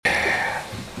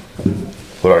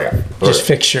Just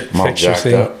fix your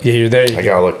thing. Up. Yeah, you're there. I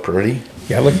gotta look pretty.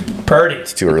 Yeah, look pretty.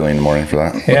 It's too early in the morning for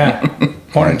that. Yeah.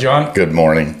 Morning, John. Good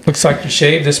morning. Looks like you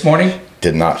shaved this morning.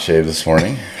 Did not shave this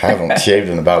morning. Haven't shaved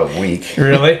in about a week.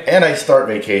 Really? And I start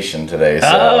vacation today,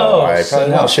 so I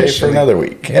probably won't shave for another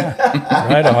week. Yeah.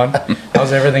 Right on.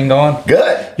 How's everything going?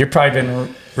 Good. You've probably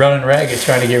been running ragged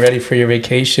trying to get ready for your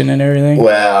vacation and everything.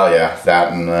 Well, yeah,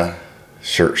 that and the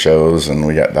shirt shows, and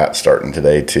we got that starting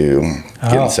today too.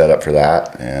 Getting set up for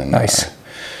that. And nice.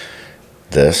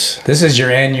 This is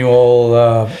your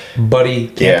annual buddy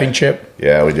camping trip?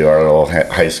 Yeah, we do our little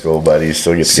high school buddies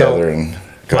still get together and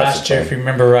go. Last year, if you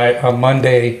remember right, on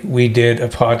Monday we did a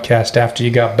podcast after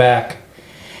you got back,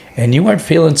 and you weren't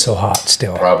feeling so hot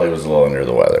still. Probably was a little under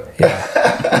the weather.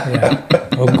 Yeah.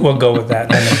 We'll go with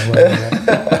that.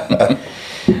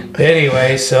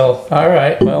 Anyway, so all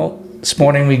right. Well, this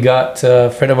morning we got a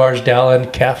friend of ours, Dallin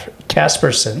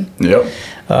Casperson. Yep.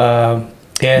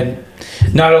 And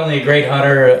not only a great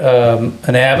hunter,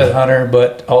 an avid hunter,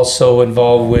 but also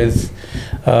involved with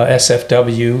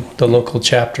SFW, the local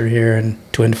chapter here in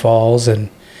Twin Falls. And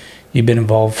you've been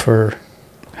involved for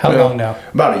how long now?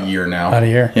 About a year now. About a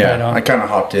year? Yeah. Right on. I kind of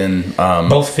hopped in.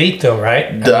 Both feet though,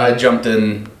 right? I jumped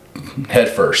in head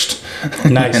first.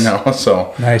 Nice.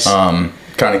 So nice.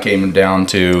 Kind of came down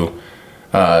to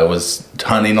was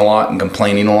hunting a lot and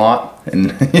complaining a lot. And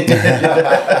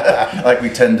like we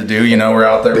tend to do, we're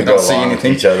out there, we don't see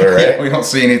anything. Each other, right? Yeah, we don't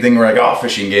see anything. We're like,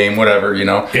 fishing game, whatever,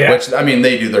 Yeah. Which, I mean,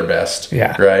 they do their best.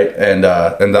 Yeah. Right. And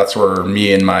that's where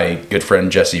me and my good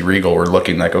friend Jesse Regal were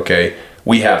looking like, okay,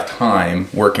 we have time.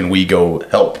 Where can we go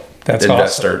help? That's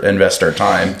invest our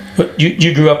time. But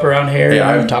you grew up around here.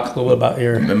 Yeah. Talk a little bit about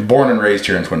your. I've been born and raised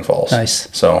here in Twin Falls. Nice.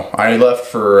 So I left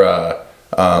for.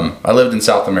 I lived in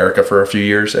South America for a few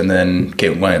years, and then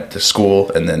went to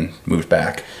school, and then moved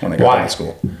back when I got out of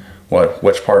school. What?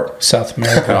 Which part? South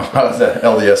America. I was an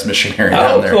LDS missionary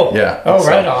down there. Cool. Yeah. Oh,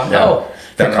 right on. Yeah.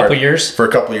 For a couple years? For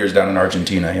a couple years down in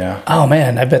Argentina, yeah. Oh,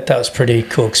 man. I bet that was a pretty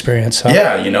cool experience, huh?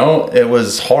 Yeah, it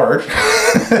was hard.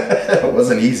 It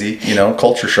wasn't easy,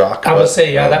 culture shock. I would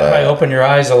say, that probably opened your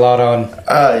eyes a lot on...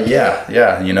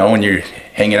 Yeah. When you're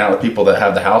hanging out with people that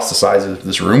have the house the size of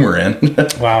this room we're in.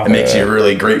 Wow. It makes you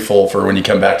really grateful for when you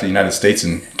come back to the United States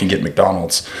and can get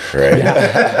McDonald's. Right.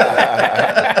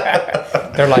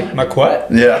 They're like, what?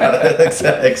 Yeah,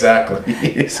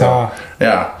 exactly. So,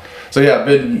 yeah. So yeah,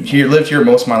 lived here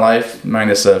most of my life,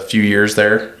 minus a few years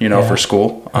there, for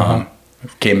school.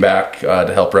 Came back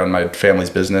to help run my family's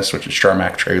business, which is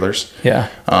Charmac Trailers. Yeah.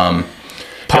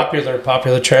 Popular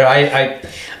trailer.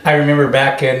 I remember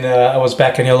I was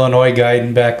back in Illinois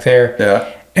guiding back there.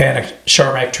 Yeah. And a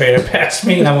Charmac trailer passed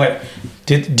me, and I went,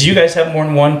 do you guys have more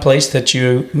than one place that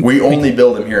you... We only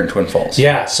build them here in Twin Falls.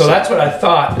 Yeah, so that's what I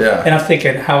thought. Yeah. And I'm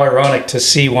thinking, how ironic to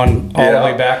see one all the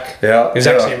way back. Yeah. It was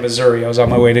actually in Missouri. I was on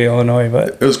my way to Illinois,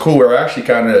 but... It was cool.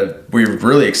 We've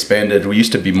really expanded. We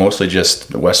used to be mostly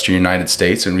just the Western United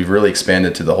States, and we've really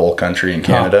expanded to the whole country in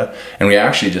Canada. And we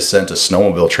actually just sent a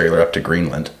snowmobile trailer up to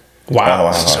Greenland.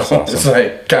 Wow. So awesome. it's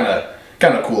like kind of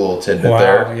cool little tidbit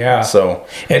there. Yeah. So,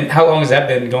 and how long has that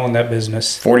been going, that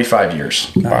business? 45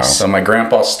 years. Nice. Wow. So my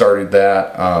grandpa started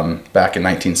that back in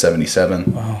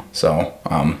 1977. Wow. So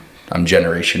I'm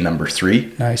generation number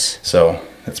 3. Nice. So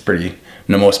that's pretty.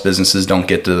 Most businesses don't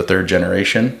get to the 3rd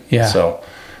generation. Yeah. So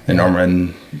they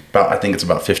normally I think it's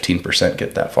about 15%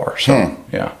 get that far. So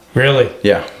yeah. Really?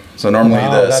 Yeah. So normally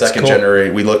the second cool.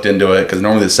 generation, we looked into it because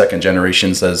normally the second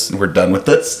generation says we're done with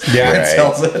this. Yeah. It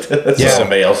sells it. Yeah.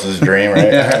 Somebody else's dream,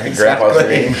 right? Yeah, Grandpa's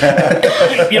dream.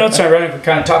 It's ironic. We're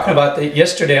kind of talking about that.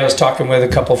 Yesterday I was talking with a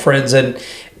couple friends, and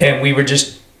we were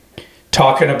just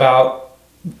talking about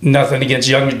nothing against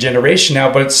younger generation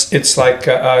now, but it's like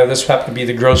this happened to be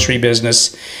the grocery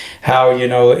business. How,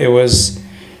 it was,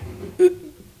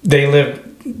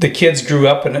 the kids grew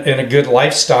up in a good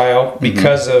lifestyle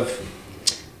because of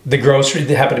the grocery,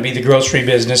 they happen to be the grocery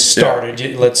business started,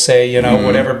 let's say,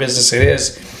 whatever business it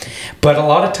is. But a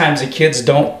lot of times the kids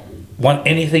don't want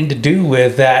anything to do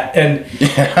with that. And,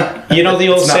 the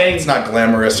old saying... It's not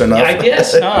glamorous enough. I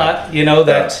guess not.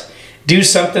 That do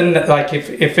something that, like,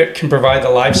 if it can provide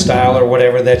the lifestyle or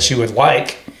whatever that you would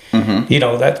like,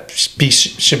 that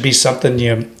should be something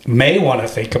you may want to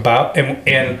think about.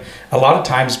 And a lot of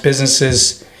times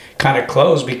businesses kind of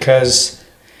close because...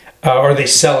 or they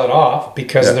sell it off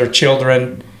because their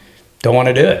children don't want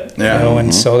to do it. Yeah.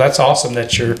 And so that's awesome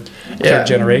that you're third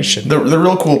generation. The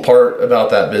real cool part about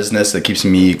that business that keeps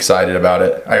me excited about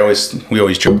it, we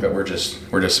always joke that we're just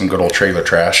some good old trailer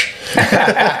trash. But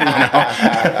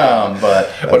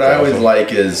what I always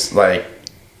like is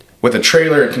with a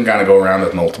trailer, it can kind of go around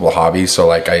with multiple hobbies.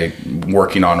 So I'm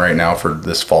working on right now for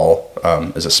this fall,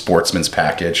 is a Sportsman's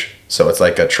package. So it's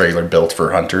like a trailer built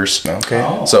for hunters. Okay.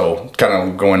 Oh. So kind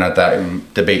of going at that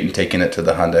and debating taking it to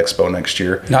the Hunt Expo next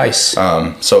year. Nice.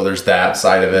 So there's that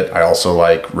side of it. I also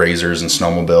like razors and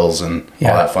snowmobiles and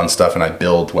all that fun stuff, and I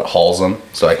build what hauls them.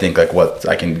 So I think like what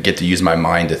I can get to use my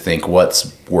mind to think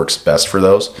what works best for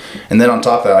those. And then on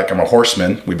top of that, like I'm a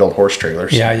horseman. We build horse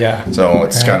trailers. Yeah. So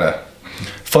it's kind of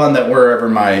fun that wherever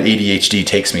my ADHD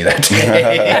takes me that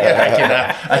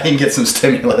day, I can get some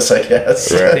stimulus, I guess.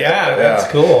 Right. Yeah,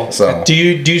 that's cool. So do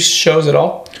you do shows at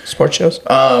all? Sports shows?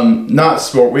 Not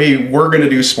sport. We were going to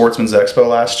do Sportsman's Expo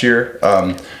last year,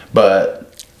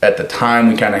 but at the time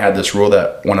we kind of had this rule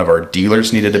that one of our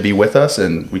dealers needed to be with us,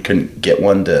 and we couldn't get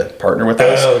one to partner with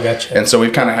us. Oh, gotcha. And so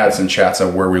we've kind of had some chats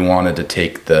of where we wanted to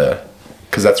take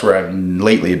because that's where I've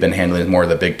lately been handling more of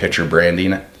the big picture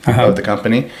branding of the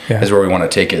company. Yeah. Is where we want to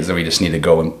take it. Is that we just need to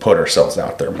go and put ourselves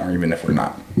out there more, even if we're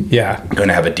not going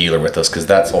to have a dealer with us, because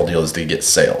that's the whole deal, is to get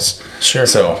sales. Sure.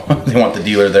 So they want the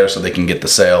dealer there so they can get the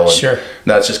sale. And Sure.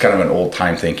 that's just kind of an old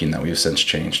time thinking that we've since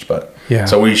changed. But Yeah.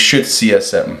 so we should see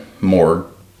us at more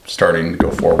starting to go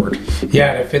forward.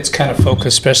 Yeah, if it's kind of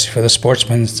focused, especially for the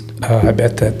sportsmen, I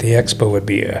bet that the expo would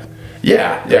be a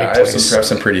Yeah. I have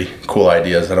some pretty cool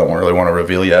ideas. I don't really want to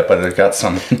reveal yet, but I've got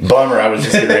some. Bummer, I was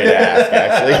just getting ready to ask,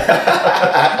 actually.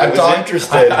 I was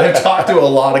interested. I've talked to a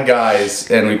lot of guys,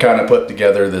 and we kind of put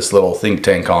together this little think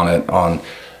tank on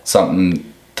something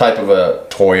type of a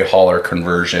toy hauler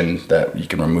conversion that you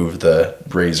can remove the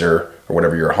razor or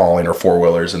whatever you're hauling, or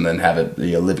four-wheelers, and then have it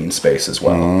be a living space as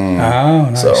well. Oh,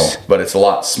 nice. So, but it's a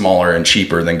lot smaller and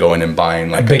cheaper than going and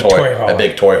buying like A big toy hauler. a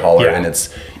big toy hauler, Yeah. and it's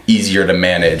easier to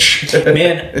manage.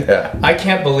 Man, Yeah. I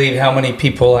can't believe how many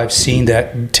people I've seen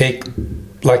that take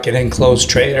like an enclosed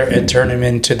trailer and turn them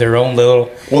into their own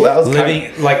little Well, that was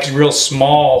living, like real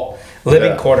small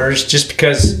living Yeah. quarters, just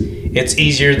because it's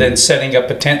easier than setting up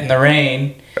a tent in the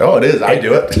rain. Oh, it is. I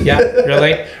do it. Yeah,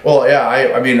 really? Well, yeah.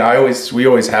 I mean, we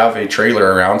always have a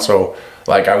trailer around. So,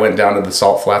 like, I went down to the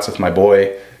Salt Flats with my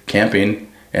boy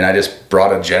camping, and I just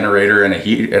brought a generator and a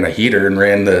heater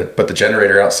and put the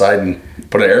generator outside and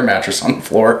put an air mattress on the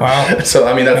floor. Wow. So,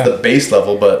 I mean, that's the base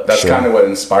level, but that's kind of what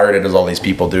inspired it, is all these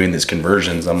people doing these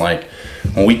conversions. I'm like,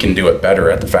 well, we can do it better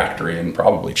at the factory and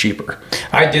probably cheaper.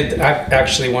 I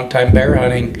actually one time bear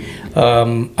hunting.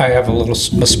 I have a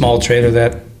small trailer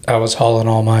that I was hauling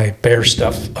all my bear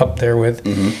stuff up there with,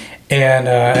 and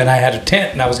I had a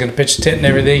tent, and I was going to pitch the tent and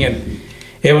everything, and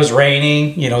it was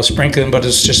raining, sprinkling, but it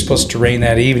was just supposed to rain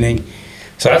that evening.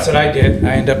 So that's what I did.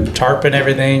 I ended up tarping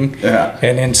everything,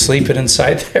 and then sleeping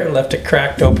inside there. Left it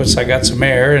cracked open so I got some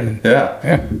air, and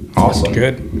Awesome.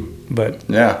 good. But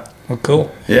Yeah. well,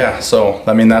 cool. Yeah, so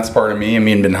I mean that's part of me. I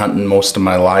mean, been hunting most of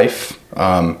my life.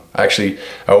 Actually,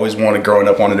 I always growing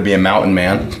up wanted to be a mountain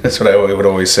man. That's what I would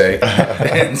always say.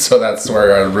 And so that's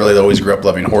where I really always grew up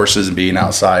loving horses and being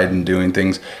outside and doing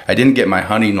things. I didn't get my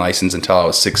hunting license until I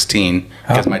was 16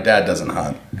 because my dad doesn't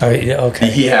hunt. Oh, yeah, okay.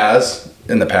 He has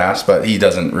in the past, but he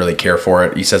doesn't really care for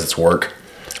it. He says it's work.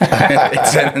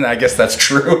 And I guess that's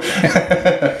true.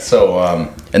 So,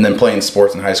 and then playing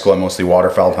sports in high school, I mostly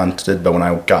waterfowl hunted. But when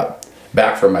I got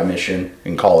back from my mission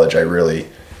in college, I really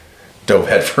dove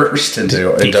headfirst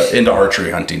into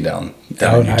archery hunting down in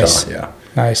Utah. Nice. Yeah.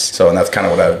 Nice. So, and that's kind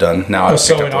of what I've done now. I've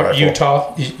So picked up the in rifle.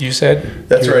 Utah, you said?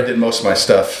 That's where I did most of my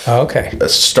stuff. Oh, okay.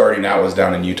 Starting out was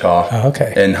down in Utah. Oh,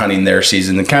 okay. And hunting their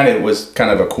season. And it was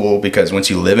kind of a cool, because once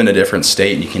you live in a different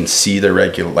state and you can see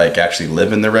actually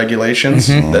live in the regulations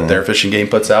that their Fish and Game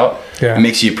puts out, Yeah. it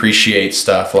makes you appreciate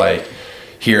stuff like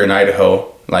here in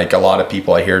Idaho. Like a lot of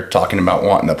people I hear talking about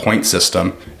wanting a point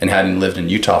system, and hadn't lived in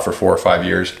Utah for 4 or 5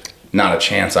 years. Not a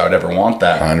chance I would ever want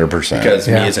that. 100%. Because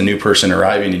me Yeah. as a new person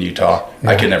arriving in Utah,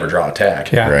 I could never draw a tag.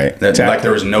 Yeah. Right. Like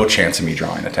there was no chance of me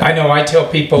drawing a tag. I know. I tell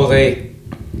people they,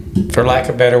 for lack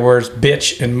of better words,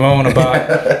 bitch and moan about,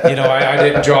 I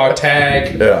didn't draw a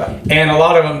tag. Yeah. And a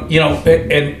lot of them,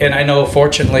 and I know,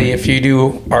 fortunately, if you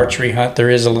do archery hunt, there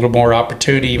is a little more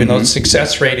opportunity, even though the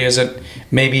success rate isn't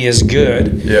maybe as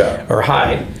good or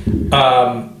high.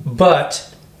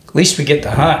 But at least we get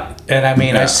to hunt. And I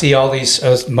mean, I see all these,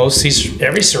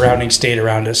 every surrounding state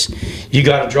around us, you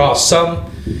got to draw some.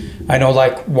 I know,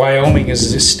 like Wyoming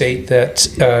is a state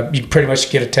that you pretty much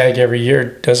get a tag every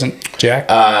year, doesn't Jack?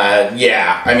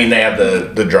 Yeah. I mean, they have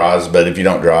the draws, but if you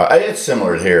don't draw, it's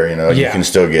similar to here. You can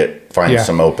still find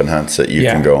some open hunts that you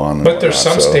can go on. But there's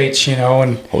some states,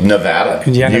 and Nevada.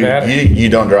 Yeah, Nevada. You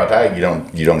don't draw a tag, you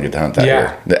don't get to hunt that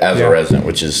year as a resident,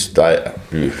 which is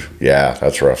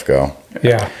that's a rough go.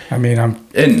 Yeah, I mean,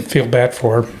 I feel bad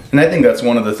for her. And I think that's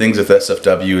one of the things with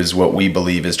SFW is what we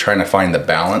believe is trying to find the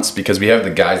balance, because we have the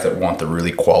guys that want the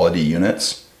really quality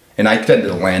units, and I tend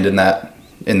to land in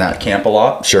that camp a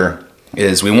lot. Sure.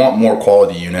 Is we want more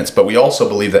quality units, but we also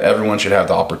believe that everyone should have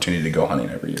the opportunity to go hunting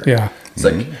every year. Yeah. It's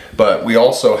like, but we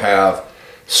also have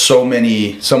so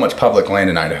much public land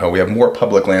in Idaho. We have more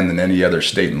public land than any other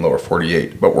state in the lower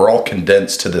 48, but we're all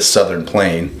condensed to this southern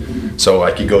plain. So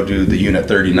I could go do the Unit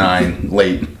 39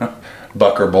 late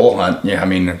buck or bull hunt. Yeah, I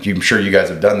mean, I'm sure you guys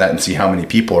have done that and see how many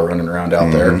people are running around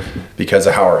out there because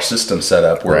of how our system's set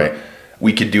up. Where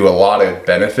we could do a lot of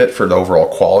benefit for the overall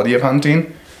quality of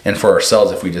hunting and for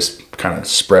ourselves if we just kind of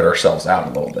spread ourselves out a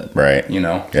little bit. Right. You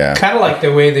know? Yeah. Kind of like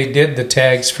the way they did the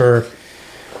tags for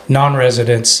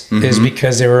non-residents is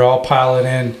because they were all piling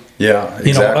in,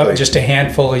 exactly. just a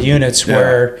handful of units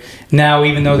where now,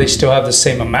 even though they still have the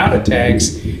same amount of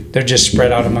tags, they're just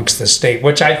spread out amongst the state,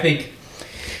 which I think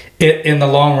in the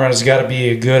long run has got to be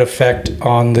a good effect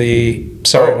on the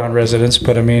non-residents,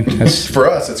 but I mean, for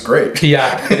us, it's great.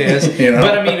 Yeah, it is.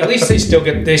 But I mean, at least they still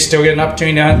get an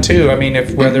opportunity to hunt too. I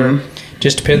mean,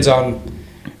 just depends on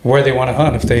where they want to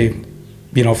hunt. If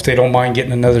they don't mind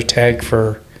getting another tag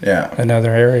for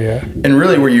another area. And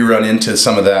really where you run into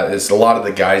some of that is a lot of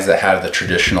the guys that have the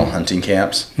traditional hunting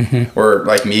camps. Or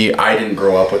like me, I didn't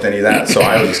grow up with any of that, so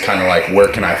I was just kind of like, where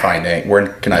can I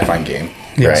find game?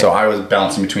 Yeah. So I was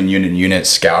bouncing between unit and unit,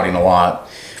 scouting a lot.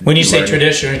 When you say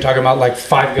traditional, you're talking about like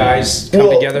 5 guys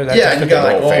come together? You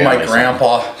got like, my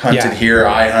grandpa hunted here,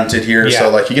 I hunted here. Yeah. So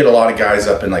like you get a lot of guys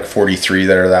up in like 43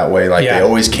 that are that way. Like they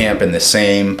always camp in the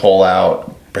same pull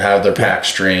out, have their pack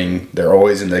string. They're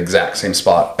always in the exact same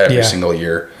spot every single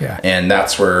year. Yeah. And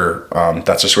that's where,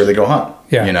 that's just where they go hunt,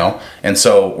 And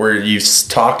so where you've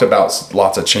talked about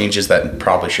lots of changes that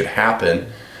probably should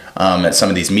happen, at some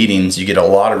of these meetings, you get a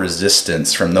lot of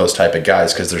resistance from those type of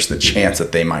guys because there's the chance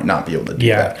that they might not be able to do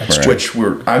that, which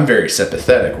I'm very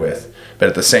sympathetic with. But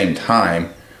at the same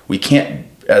time, we can't,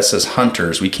 as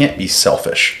hunters, we can't be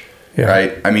selfish,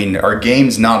 right? I mean, our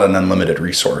game's not an unlimited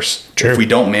resource. True. If we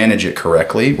don't manage it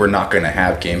correctly, we're not going to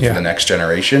have game for the next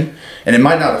generation. And it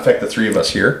might not affect the 3 of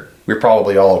us here. We're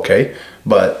probably all okay.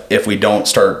 But if we don't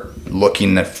start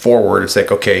looking forward, it's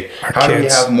like, okay, how do we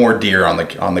have more deer on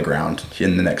the ground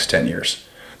in the next 10 years?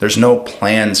 There's no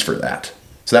plans for that.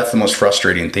 So that's the most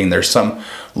frustrating thing. There's some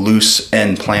loose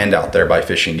end planned out there by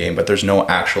Fish and Game, but there's no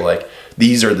actual, like,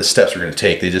 these are the steps we're going to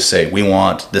take. They just say, we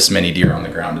want this many deer on the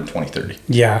ground in 2030.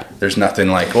 Yeah. There's nothing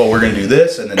like, well, we're going to do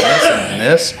this and then this and then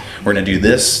this. We're going to do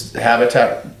this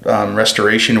habitat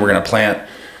restoration. We're going to plant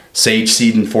sage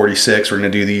seed in 46. We're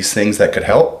going to do these things that could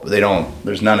help.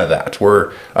 There's none of that.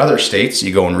 Where other states,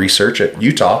 you go and research it.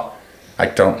 Utah,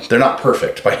 they're not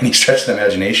perfect by any stretch of the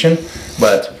imagination,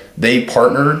 but they've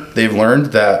learned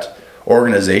that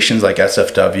organizations like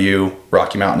SFW,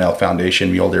 Rocky Mountain Elk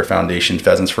Foundation, Mule Deer Foundation,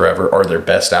 Pheasants Forever are their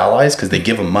best allies because they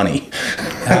give them money.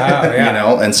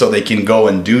 And so they can go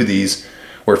and do these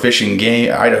where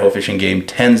Idaho Fish and Game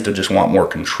tends to just want more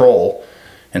control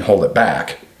and hold it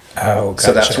back. Oh, gotcha.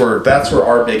 So that's where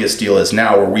our biggest deal is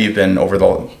now, where we've been over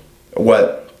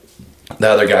what the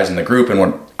other guys in the group and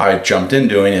what I jumped in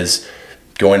doing is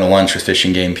going to lunch with Fish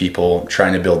and Game people,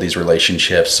 trying to build these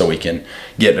relationships so we can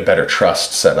get a better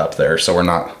trust set up there. So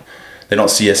they don't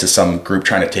see us as some group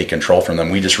trying to take control from them.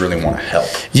 We just really want to help.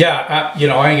 Yeah, I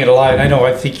ain't gonna lie. And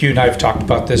I think you and I have talked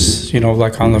about this,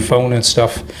 like on the phone and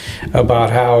stuff,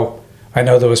 about how I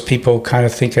know there was people kind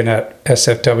of thinking that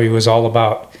SFW was all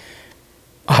about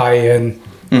high-end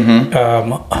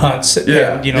hunts,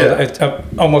 it's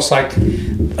almost like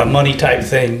a money type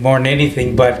thing more than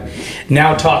anything. But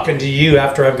now talking to you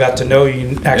after I've got to know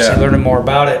you, actually learning more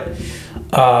about it,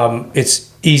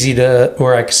 it's easy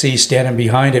where I can see standing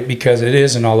behind it because it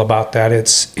isn't all about that.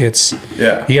 It's you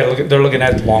gotta they're looking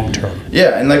at long term.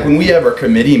 Yeah, and like when we have our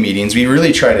committee meetings, we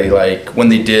really try to when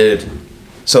they did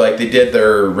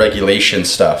their regulation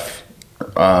stuff.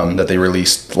 That they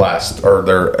released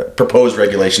their proposed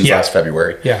regulations last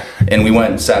February. Yeah. And we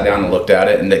went and sat down and looked at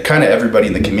it, and kind of everybody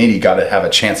in the committee got to have a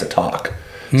chance to talk.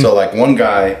 So like one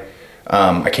guy,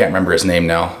 I can't remember his name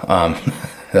now.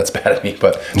 That's bad of me,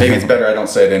 but maybe it's better I don't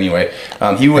say it anyway.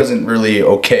 He wasn't really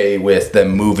okay with them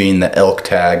moving the elk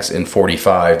tags in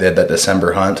 45. They had that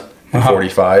December hunt.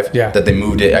 45 that they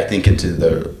moved it, I think, into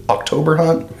the October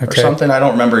hunt or something. I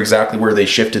don't remember exactly where they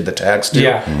shifted the tags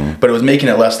to, but it was making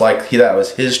it less like that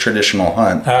was his traditional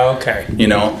hunt.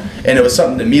 And it was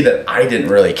something to me that I didn't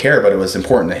really care, but it was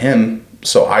important to him,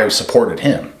 so I supported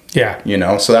him.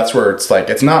 So that's where it's like,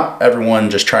 it's not everyone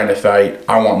just trying to fight,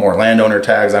 I want more landowner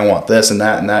tags, I want this and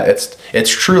that and that.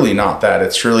 It's truly not that.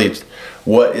 It's really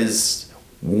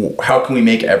how can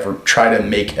we try to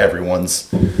make everyone's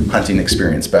hunting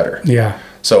experience better?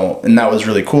 So, and that was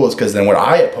really cool, is because then what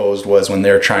I opposed was when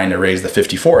they're trying to raise the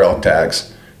 54 elk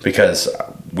tags because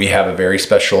we have a very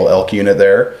special elk unit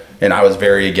there, and I was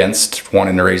very against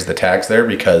wanting to raise the tags there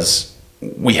because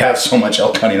we have so much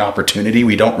elk hunting opportunity.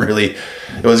 We don't really,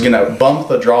 it was going to bump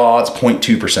the draw odds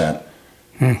 0.2%.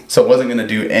 So it wasn't going to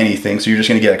do anything. So you're just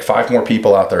going to get like 5 more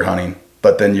people out there hunting,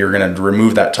 but then you're going to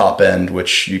remove that top end,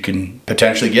 which you can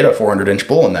potentially get a 400-inch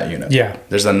bull in that unit. Yeah.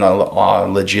 There's a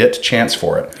legit chance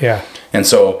for it. Yeah. And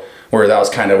so where that was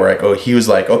kind of where he was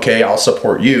like, okay, I'll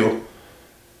support you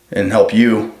and help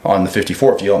you on the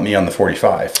 54 if you help me on the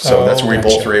 45. So that's where we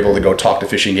both were able to go talk to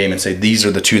Fish and Game and say, these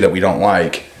are the 2 that we don't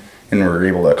like. And we were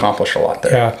able to accomplish a lot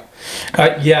there.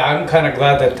 Yeah. I'm kind of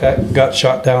glad that got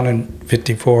shot down in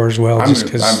 54 as well. I'm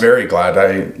very glad.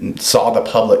 I saw the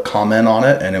public comment on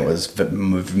it, and it was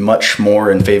much more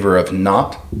in favor of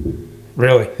not.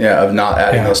 Really? Yeah, of not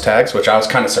adding those tags, which I was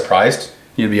kind of surprised,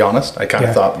 to be honest. I kind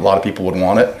of thought a lot of people would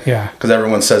want it. Yeah. Because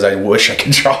everyone says, I wish I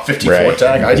could draw a 54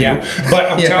 tag. I do.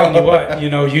 But I'm telling you what,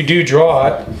 you do draw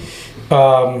it,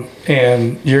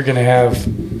 and you're going to have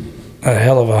a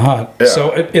hell of a hunt. Yeah.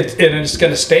 So it's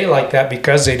going to stay like that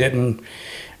because they didn't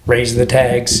raise the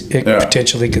tags. It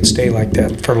potentially could stay like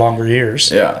that for longer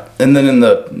years. Yeah. And then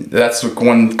that's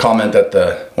one comment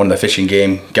that one of the Fish and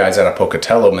Game guys out of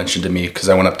Pocatello mentioned to me, because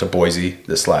I went up to Boise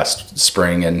this last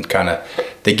spring, and kind of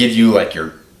they give you like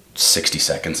your 60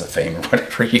 seconds of fame or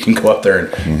whatever. You can go up there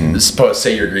and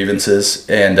say your grievances.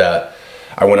 And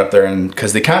I went up there, and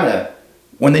because they kind of,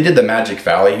 when they did the Magic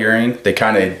Valley hearing, they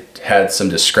kind of had some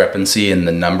discrepancy in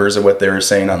the numbers of what they were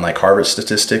saying on like harvest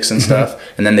statistics and stuff.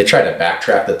 And then they tried to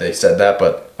backtrack that they said that,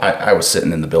 but I was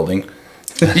sitting in the building.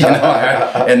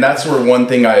 And that's where one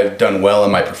thing I've done well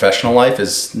in my professional life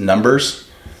is numbers.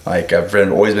 Like I've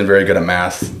always been very good at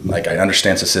math. Like I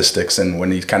understand statistics. And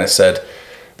when they kind of said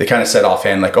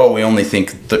offhand, like, oh, we only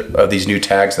think of these new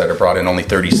tags that are brought in only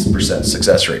 30%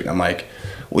 success rate. I'm like,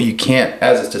 well, you can't,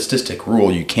 as a statistic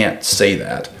rule, you can't say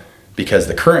that, because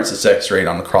the current success rate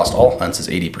across all hunts is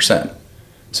 80%.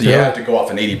 So you have to go off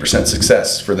an 80%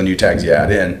 success for the new tags you add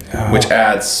in, which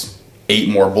adds 8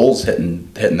 more bulls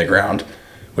hitting the ground,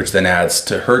 which then adds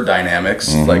to herd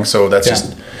dynamics. Like, so that's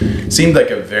just seemed like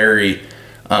a very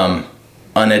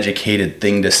uneducated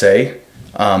thing to say.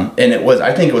 And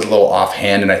I think it was a little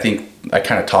offhand, and I think I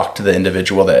kind of talked to the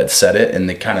individual that had said it, and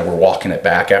they kind of were walking it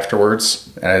back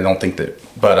afterwards. And I don't think that,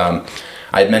 but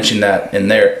I had mentioned that in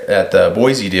there at the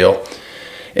Boise deal,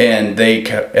 and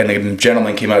the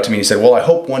gentleman came out to me and he said, well, I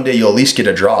hope one day you'll at least get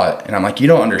to draw it. And I'm like, you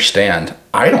don't understand.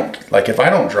 If I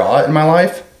don't draw it in my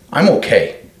life, I'm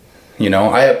okay.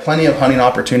 I have plenty of hunting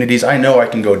opportunities. I know I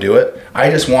can go do it.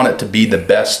 I just want it to be the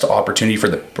best opportunity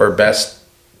or best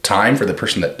time for the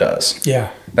person that does.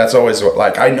 Yeah. That's always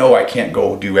I know I can't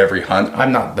go do every hunt.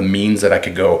 I'm not the means that I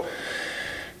could go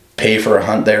pay for a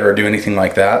hunt there or do anything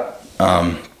like that.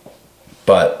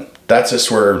 But that's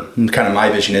just where kind of my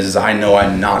vision is I know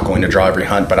I'm not going to draw every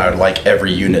hunt, but I would like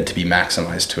every unit to be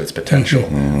maximized to its potential.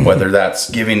 Whether that's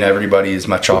giving everybody as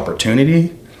much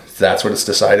opportunity, that's what it's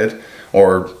decided,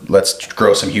 or let's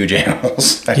grow some huge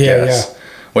animals, I guess. Yeah.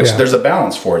 Which there's a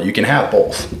balance for it. You can have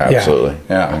both. Absolutely.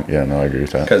 Yeah. Yeah, no, I agree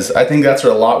with that. Because I think that's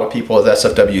what a lot what people at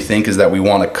SFW think, is that we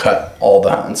want to cut all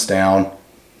the hunts down.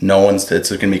 It's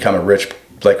going to become a rich,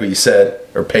 like what you said,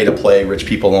 or pay to play, rich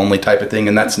people only type of thing.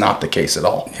 And that's not the case at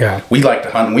all. Yeah. We like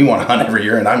to hunt, and we want to hunt every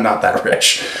year, and I'm not that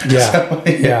rich. Yeah. So,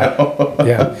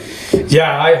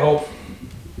 Yeah, I hope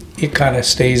it kind of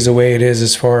stays the way it is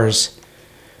as far as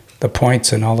the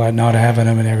points and all that, not having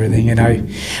them and everything.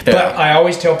 But I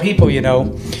always tell people,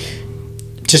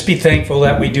 just be thankful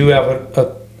that we do have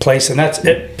a place. And that's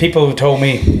it. People who told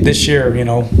me this year,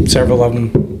 several of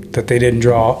them, that they didn't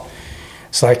draw.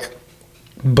 It's like,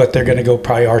 but they're going to go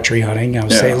probably archery hunting. I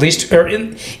would say at least,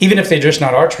 even if they're just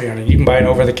not archery hunting, you can buy an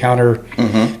over-the-counter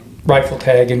rifle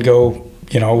tag and go.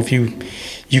 If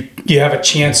you have a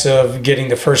chance of getting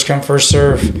the first come first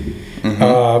serve.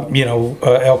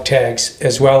 Elk tags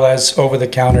as well as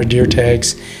over-the-counter deer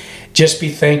tags. Just be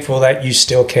thankful that you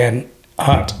still can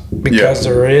hunt, because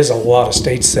there is a lot of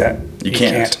states that you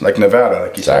can't. Like Nevada,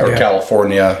 like you said, or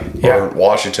California, or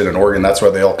Washington and Oregon. That's why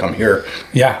they all come here.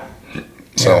 Yeah.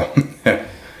 So,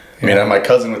 I mean, I have my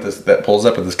cousin that pulls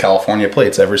up with his California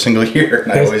plates every single year,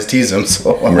 and I always tease him.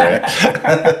 So, I'm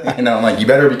like, you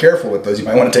better be careful with those. You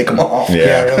might want to take them off.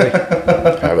 Yeah, really.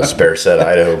 I have a spare set of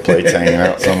Idaho plates hanging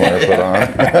out somewhere to put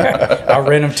on. I'll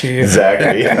rent them to you.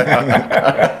 Exactly.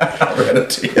 I'll rent them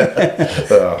to you.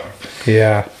 So.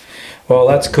 Yeah. Well,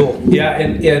 that's cool. Yeah,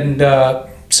 and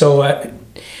so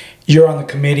you're on the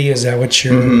committee. Is that what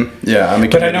you're? Yeah, I'm a committee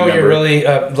But I know member. you're really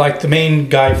like the main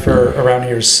guy for around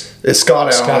here is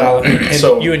Scott Allen. And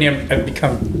so you and him have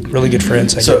become really good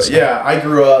friends, I guess. So, I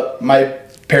grew up, my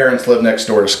parents live next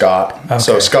door to Scott. Okay.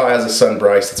 So Scott has a son,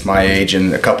 Bryce, that's my age,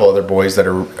 and a couple other boys that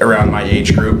are around my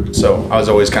age group. So I was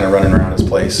always kind of running around his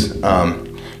place,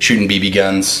 shooting BB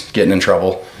guns, getting in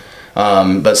trouble.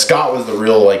 But Scott was the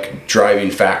real like driving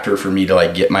factor for me to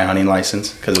like get my hunting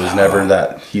license, because it was never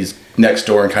that he's next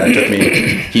door and kind of took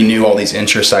me. He knew all these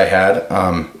interests I had.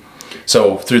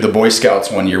 So through the Boy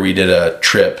Scouts one year, we did a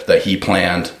trip that he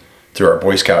planned through our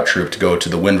Boy Scout troop to go to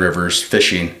the Wind Rivers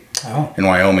fishing in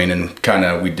Wyoming, and kind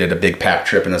of we did a big pack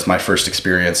trip, and it was my first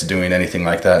experience doing anything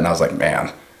like that, and I was like,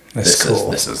 man, this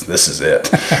is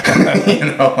it.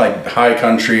 Like high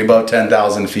country, above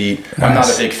 10,000 feet. Nice. I'm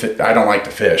not a big I don't like to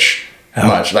fish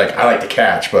much. Like I like to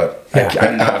catch, but I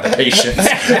don't have the patience.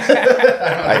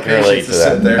 I can relate to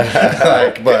that. Sit there.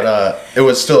 But it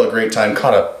was still a great time.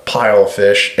 Caught a pile of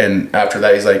fish, and after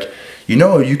that, he's like,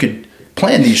 you could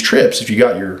plan these trips if you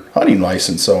got your hunting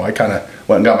license. So I kind of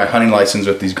went and got my hunting license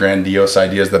with these grandiose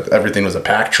ideas that everything was a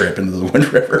pack trip into the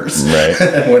Wind Rivers. Right.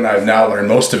 And when I've now learned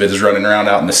most of it is running around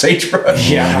out in the sagebrush.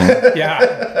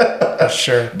 Yeah,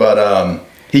 sure. But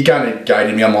he kind of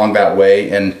guided me along that way,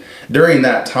 and during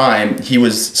that time,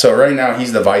 right now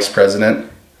he's the vice president,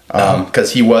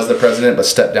 because he was the president but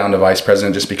stepped down to vice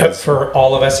president just because. For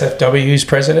all of SFW, he's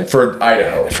president? For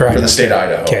Idaho. For the state of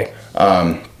Idaho. Okay.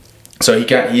 So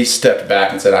he stepped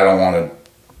back and said, I don't want to.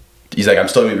 He's like, I'm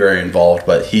still going to be very involved,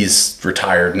 but he's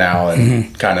retired now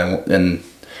and and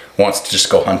wants to just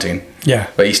go hunting. Yeah.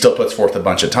 But he still puts forth a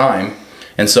bunch of time.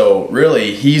 And so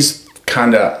really he's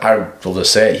I will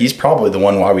just say, he's probably the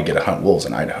one why we get to hunt wolves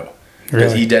in Idaho.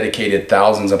 Because he dedicated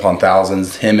thousands upon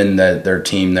thousands, him and their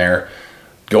team there,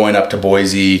 going up to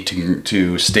Boise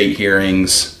to state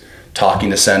hearings, talking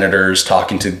to senators,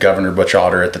 talking to Governor Butch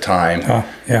Otter at the time,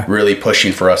 really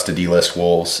pushing for us to delist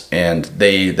wolves. And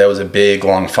that was a big,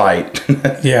 long fight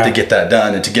to get that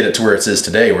done and to get it to where it is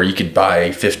today, where you could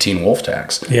buy 15 wolf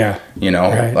tags. Yeah.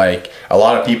 Like a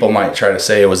lot of people might try to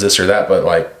say it was this or that, but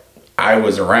like I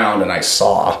was around and I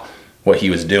saw what he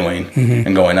was doing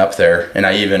and going up there. And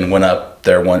I even went up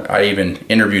there I even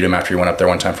interviewed him after he went up there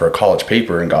one time for a college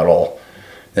paper and got all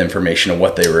the information of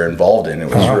what they were involved in. It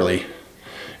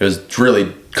was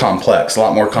really complex, a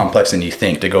lot more complex than you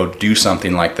think, to go do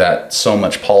something like that. So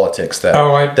much politics that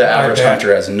the average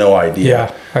hunter has no idea.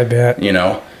 Yeah, I bet.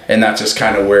 And that's just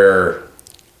kind of where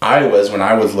I was when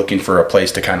I was looking for a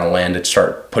place to kind of land and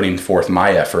start putting forth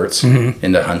my efforts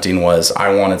into hunting. Was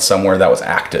I wanted somewhere that was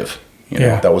active.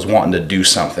 That was wanting to do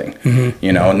something,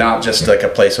 not just like a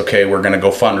place, okay, we're going to go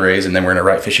fundraise and then we're going to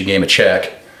write Fish and Game a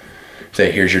check,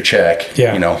 say, here's your check.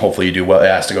 Yeah. Hopefully you do well. It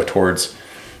has to go towards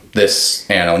this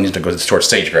animal, needs to go towards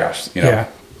sage grouse, Yeah.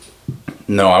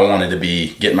 No, I wanted to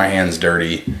be getting my hands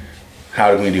dirty.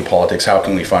 How can we do politics? How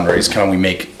can we fundraise? Can we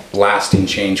make lasting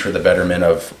change for the betterment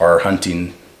of our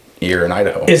hunting here in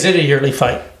Idaho? Is it a yearly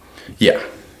fight? Yeah.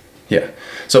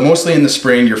 So mostly in the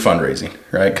spring, you're fundraising,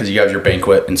 right? Because you have your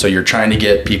banquet, and so you're trying to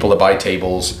get people to buy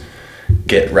tables,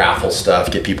 get raffle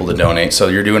stuff, get people to donate. So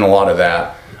you're doing a lot of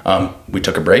that. We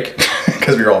took a break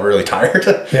because we were all really tired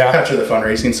after the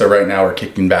fundraising. So right now we're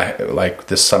kicking back, like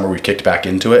this summer we kicked back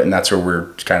into it, and that's where we're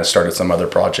kind of started some other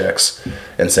projects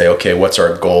and say, okay, what's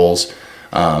our goals?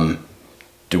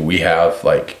 Do we have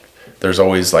there's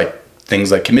always things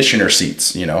like commissioner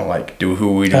seats, like do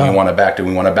we want to back? Do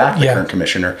we want to back the current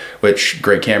commissioner? Which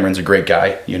Greg Cameron's a great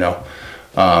guy,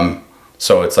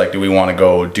 So it's like, do we want to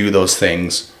go do those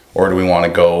things, or do we want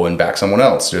to go and back someone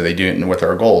else? Do they do it with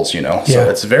our goals? So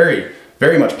it's very,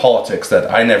 very much politics that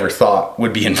I never thought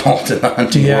would be involved in the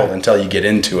hunting world until you get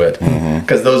into it,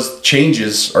 because those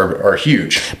changes are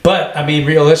huge. But I mean,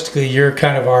 realistically, you're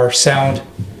kind of our sound.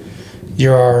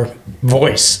 You're our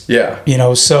voice. Yeah.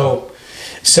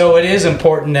 So it is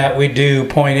important that we do.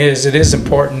 Point is, it is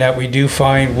important that we do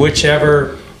find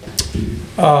whichever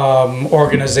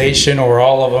organization, or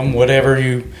all of them, whatever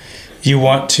you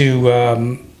want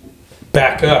to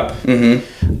back up,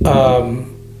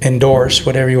 endorse,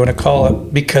 whatever you want to call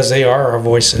it, because they are our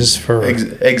voices for.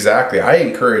 Exactly. I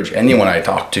encourage anyone I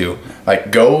talk to,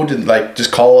 go to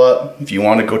just call up if you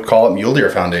want to go call up Mule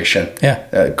Deer Foundation.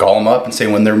 Yeah. Call them up and say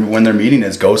when their meeting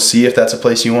is. Go see if that's a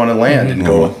place you want to land and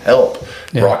go help.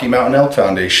 Yeah. Rocky Mountain Elk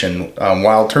Foundation,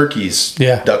 Wild Turkeys,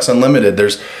 Ducks Unlimited.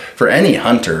 There's, for any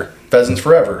hunter, Pheasants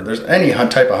Forever. There's any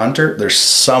type of hunter. There's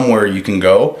somewhere you can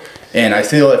go. And I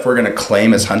feel if we're going to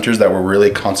claim as hunters that we're really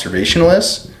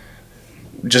conservationists,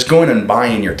 just going and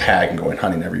buying your tag and going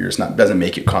hunting every year doesn't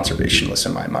make you conservationist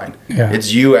in my mind. Yeah.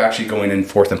 It's you actually going in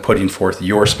forth and putting forth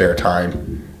your spare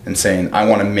time and saying, I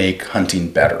want to make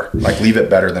hunting better, like leave it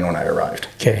better than when I arrived.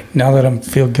 Okay, now that I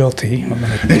feel guilty,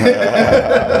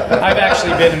 I've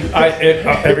actually been,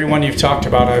 everyone you've talked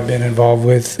about, I've been involved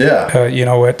with,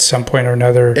 at some point or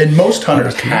another. And most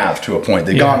hunters have to a point.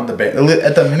 They've gone to the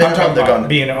at the minimum. I'm talking about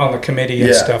being on the committee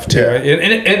and stuff too. Yeah.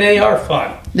 And they are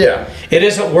fun. Yeah. It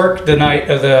isn't work the night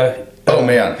of the... Oh,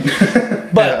 man.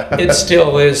 But it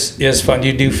still is fun.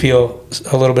 You do feel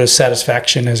a little bit of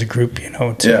satisfaction as a group,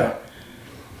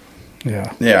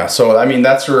 Yeah. So, I mean,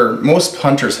 that's where most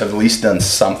hunters have at least done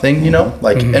something,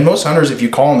 and most hunters, if you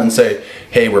call them and say,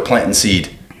 hey, we're planting seed,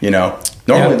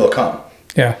 normally they'll come.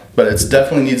 Yeah. But it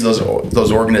definitely needs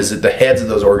the heads of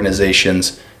those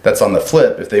organizations that's on the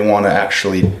flip. If they want to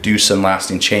actually do some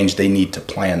lasting change, they need to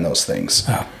plan those things.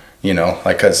 Oh.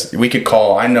 Because we could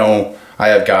call, I know I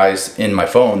have guys in my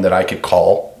phone that I could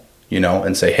call,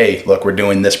 and say, hey, look, we're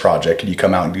doing this project. Can you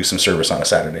come out and do some service on a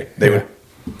Saturday? They would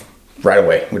right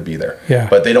away would be there. Yeah.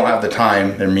 But they don't have the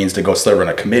time or means to go serve on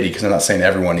a committee, because I'm not saying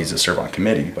everyone needs to serve on a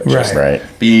committee, but just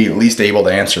be at least able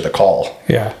to answer the call.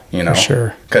 Yeah. For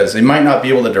sure. Because they might not be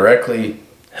able to directly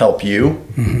help you,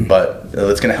 but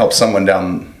it's going to help someone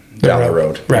down the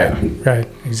road. Right. Yeah. Right.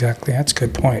 Exactly. That's a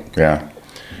good point. Yeah.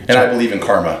 And I believe in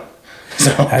karma.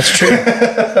 So. That's true.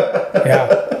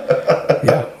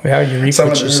 Yeah, you reap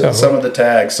what you sow. Some of the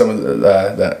tags,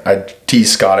 that I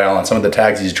tease Scott Allen, some of the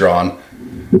tags he's drawn,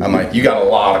 I'm like, you got a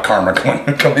lot of karma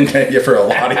coming at you for a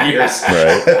lot of years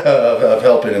of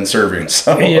helping and serving.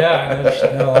 So. Yeah,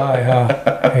 no lie,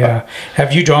 huh? Yeah.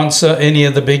 Have you drawn any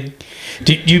of the big...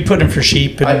 Do you put in for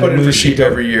sheep? And I put in for moose sheep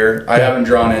every year. I haven't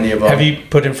drawn any of them. Have you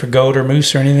put in for goat or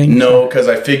moose or anything? No, because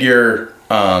I figure...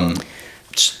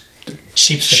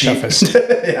 Sheep's the toughest.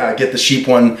 Yeah, I get the sheep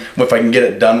one if I can get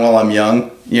it done while I'm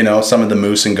young. Some of the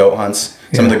moose and goat hunts.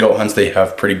 Some of the goat hunts, they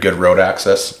have pretty good road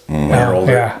access when you're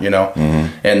older,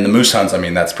 And the moose hunts, I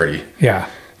mean, that's pretty... Yeah.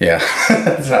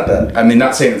 It's not that... I mean,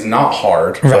 not saying it's not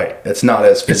hard, but it's not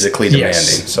as physically demanding.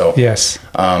 So yes.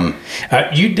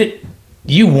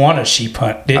 You won a sheep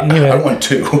hunt, didn't you? I won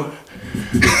 2.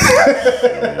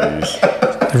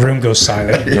 The room goes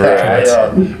silent.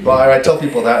 Well, I tell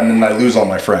people that, and then I lose all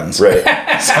my friends. Right.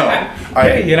 So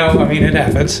it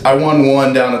happens. I won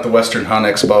one down at the Western Hunt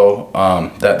Expo.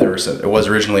 It was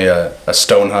originally a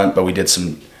stone hunt, but we did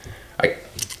some.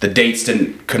 The dates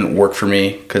couldn't work for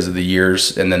me because of the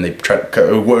years, and then it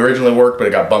originally worked, but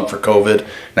it got bumped for COVID,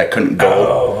 and I couldn't go.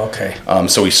 Oh, okay.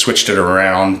 So we switched it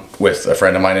around with a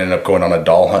friend of mine. Ended up going on a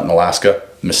doll hunt in Alaska.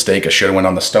 Mistake. I should have went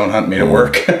on the stone hunt, made it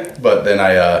work, but then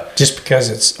I just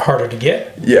because it's harder to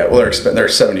get. Yeah, well, they're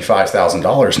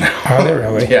 $75,000 now. Are they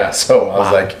really? Yeah. So I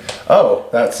was like, oh,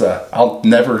 that's I'll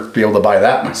never be able to buy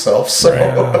that myself. So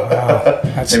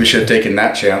maybe should have taken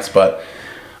that chance, but.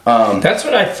 That's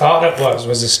what I thought it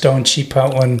was a stone sheep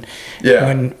hunt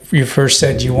when you first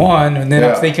said you won, and then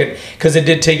I'm thinking, because it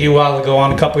did take you a while to go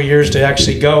on, a couple of years to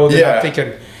actually go. Then I'm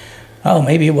thinking, oh,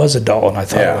 maybe it was a doll, and I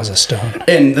thought it was a stone.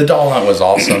 And the doll hunt was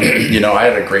awesome. I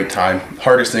had a great time.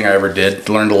 Hardest thing I ever did.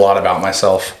 Learned a lot about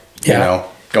myself.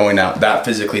 Going out that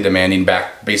physically demanding,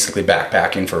 basically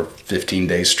backpacking for 15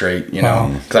 days straight.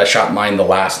 Because I shot mine the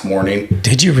last morning.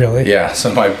 Did you really? Yeah.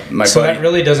 So my so buddy, that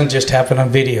really doesn't just happen on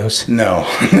videos. No.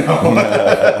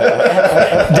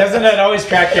 Doesn't that always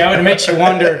crack you out? It makes you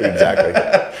wonder exactly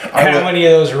how many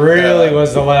of those really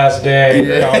was the last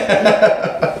day.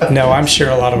 No, I'm sure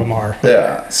a lot of them are.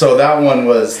 Yeah. So that one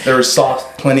there was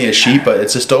plenty of sheep, but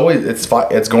it's just always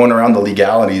it's going around the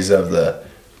legalities of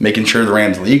making sure the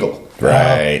ram's legal.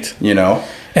 Right.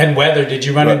 And weather, did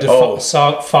you run into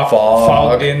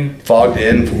fogged in? Fogged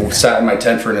in. Sat in my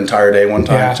tent for an entire day one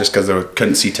time just because I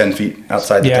couldn't see 10 feet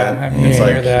outside the tent. I mean,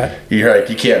 hear that. You're like,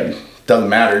 you can't, doesn't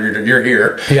matter, you're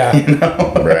here. Yeah.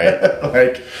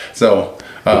 Right. So,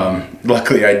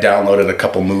 luckily I downloaded a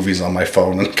couple movies on my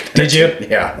phone. Did you?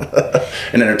 Yeah.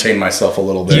 And entertained myself a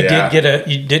little bit. You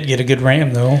did get a good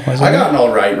ram though. I got an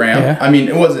all right ram. Yeah. I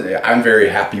mean, I'm very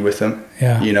happy with him.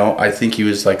 Yeah. I think he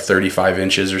was like 35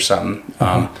 inches or something.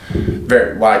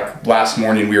 Very last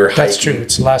morning we were hiking. That's true.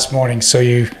 It's last morning, so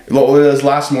Well, it was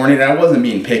last morning, and I wasn't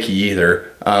being picky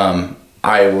either.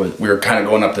 We were kind of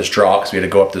going up this draw because we had to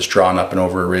go up this draw and up and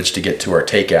over a ridge to get to our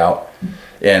takeout.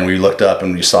 And we looked up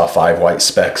and we saw 5 white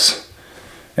specks.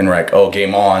 And we're like, oh,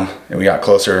 game on. And we got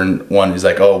closer, and he's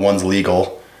like, oh, one's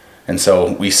legal. And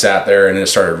so we sat there, and it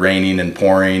started raining and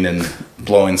pouring and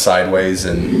blowing sideways,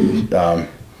 and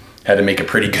had to make a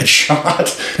pretty good shot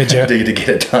to get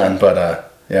it done.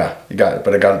 But you got it.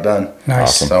 But I got it done.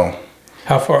 Nice. Awesome. So,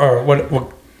 how far? Or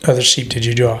what other sheep did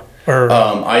you draw? Or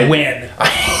win?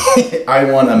 I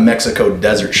won a Mexico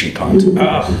desert sheep hunt.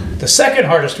 Oh, the second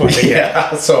hardest one to get.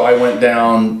 Yeah, so I went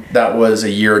down, that was a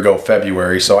year ago,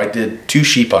 February, so I did 2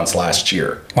 sheep hunts last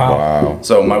year. Wow.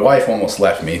 So my wife almost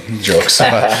left me, jokes.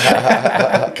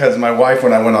 Because my wife,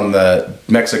 when I went on the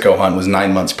Mexico hunt, was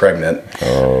 9 months pregnant.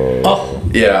 Oh.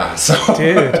 Yeah, so.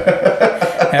 Dude.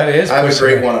 That is I have a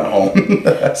great one at home.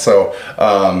 So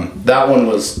that one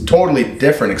was totally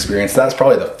different experience. That's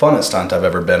probably the funnest hunt I've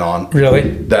ever been on.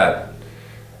 Really?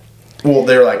 Well,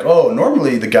 they're like, oh,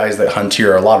 normally the guys that hunt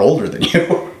here are a lot older than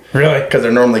you. Really? Because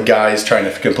they're normally guys trying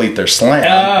to complete their slam.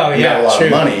 Oh, yeah, got a lot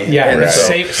of money. Yeah, and right.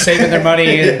 Saving their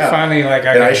money and finally like...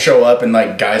 I show up and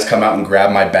like guys come out and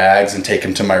grab my bags and take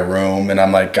them to my room and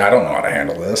I'm like, I don't know how to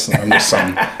handle this. And I'm just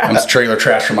I'm trailer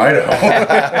trash from Idaho,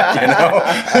 you know?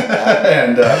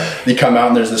 And you come out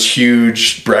and there's this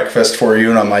huge breakfast for you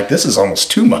and I'm like, this is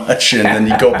almost too much. And then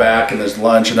you go back and there's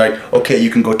lunch and like, okay, you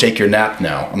can go take your nap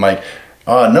now. I'm like,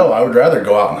 no, I would rather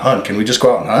go out and hunt. Can we just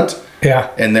go out and hunt?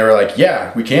 Yeah. And they were like,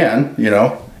 yeah, we can, you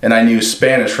know. And I knew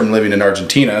Spanish from living in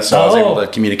Argentina, so I was able to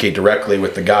communicate directly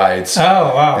with the guides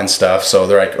and stuff. So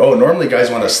they're like, oh, normally guys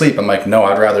want to sleep. I'm like, no,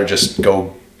 I'd rather just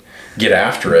go get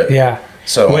after it. Yeah.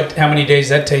 So how many days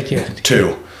did that take you?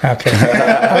 2. Okay.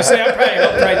 I was saying, I'm probably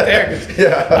up right there.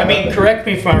 Yeah. I mean, correct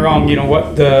me if I'm wrong, you know,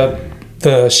 what the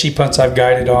sheep hunts I've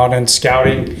guided on and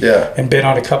scouting and been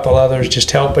on a couple others, just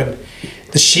helping.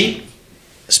 The sheep,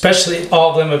 especially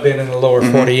all of them have been in the lower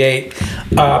 48.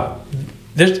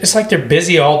 It's like they're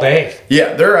busy all day.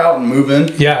 Yeah, they're out and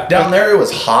moving. Yeah. Down there it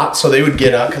was hot, so they would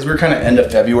get up because we were kind of end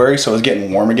of February, so it was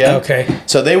getting warm again. Okay.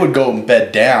 So they would go and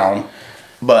bed down,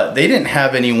 but they didn't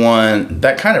have anyone,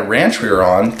 that kind of ranch we were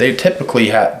on, they typically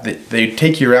they'd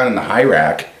take you around in the high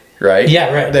rack, right?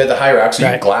 Yeah, right. They had the high rack, so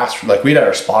you glass, like we'd had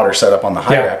our spotter set up on the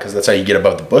high rack because that's how you get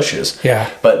above the bushes.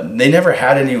 Yeah. But they never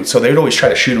had any, so they would always try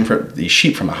to shoot these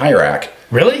sheep from the high rack.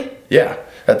 Really? Yeah,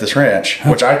 at this ranch,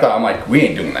 which I thought, I'm like, we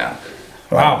ain't doing that.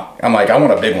 Wow. I'm like, I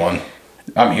want a big one.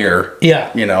 I'm here.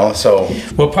 Yeah. You know, so.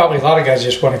 Well, probably a lot of guys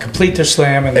just want to complete their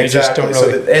slam and they just don't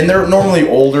really. So and they're normally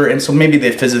older, and so maybe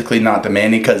they're physically not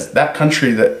demanding because that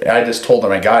country that I just told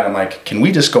my guide, I'm like, can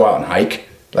we just go out and hike?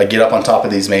 Like get up on top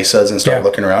of these mesas and start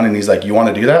looking around. And he's like, you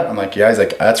want to do that? I'm like, yeah. He's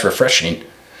like, that's refreshing.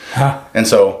 Huh. And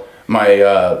so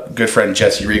my good friend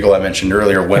Jesse Regal I mentioned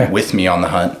earlier went with me on the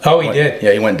hunt. Oh, he did?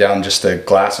 Yeah, he went down just to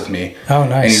glass with me. Oh,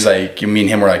 nice. And he's like, me and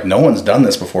him were like, no one's done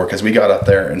this before because we got up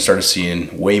there and started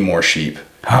seeing way more sheep.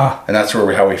 Huh. And that's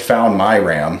how we found my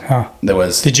ram. Huh.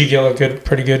 Did you kill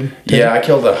pretty good? Yeah, I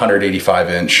killed a 185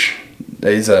 inch.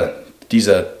 He's a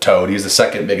toad. He's the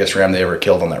second biggest ram they ever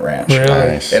killed on that ranch. Really?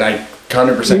 Nice. And I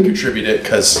 100% contributed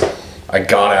because I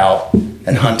got out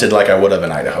and hunted like I would have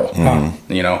in Idaho.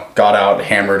 Mm-hmm. You know, got out,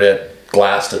 hammered it,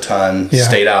 glassed a ton,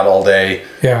 stayed out all day.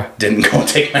 Yeah. Didn't go and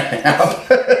take my nap.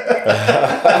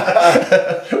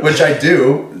 Which I tend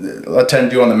to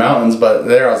do on the mountains, but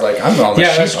there I was like, I'm on the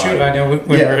sheep. Yeah, that's true. I know when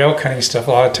we're elk hunting stuff,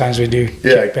 a lot of times we do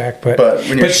kick back. But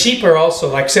sheep are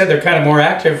also, like I said, they're kind of more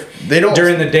active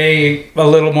during the day, a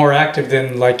little more active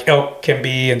than like elk can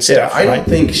be and stuff. Yeah, I don't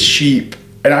think sheep,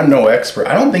 and I'm no expert,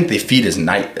 I don't think they feed at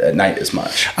night as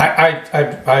much.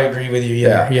 I agree with you.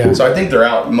 Yeah. So I think they're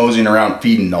out moseying around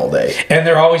feeding all day. And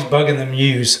they're always bugging them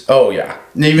ewes. Oh, yeah.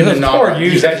 Even the poor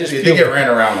ewes, they get ran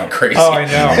around like crazy. Oh, I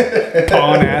know.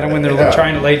 Pawing at them when they're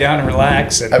trying to lay down and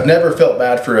relax. I've never felt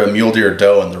bad for a mule deer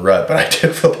doe in the rut, but I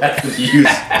do feel bad for the ewes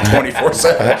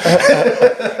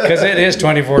 24/7. Because it is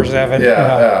 24/7.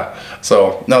 Yeah.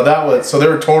 So, no,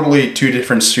 there were totally 2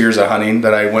 different spheres of hunting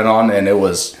that I went on, and it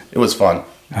was fun.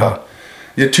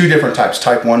 You have 2 different types,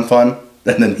 type 1 fun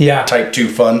and then type 2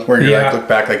 fun, where you like look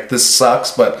back like this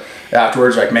sucks, but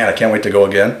afterwards like, man, I can't wait to go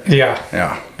again. Yeah.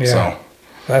 So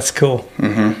that's cool.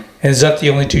 Mm-hmm. And is that the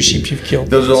only 2 sheep you've killed?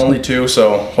 Those are the only 2,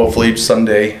 so hopefully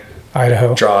someday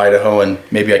draw Idaho and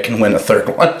maybe I can win a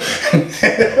 3rd one.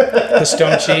 The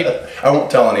stone sheep? I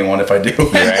won't tell anyone if I do.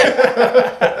 Right.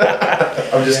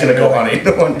 I'm just gonna go hunting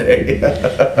one day.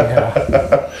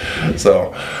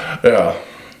 So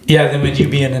yeah, then with you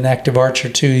being an active archer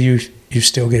too, you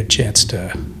still get a chance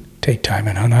to take time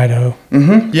and hunt Idaho.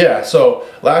 Mm-hmm. Yeah, so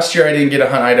last year I didn't get to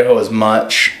hunt Idaho as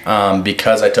much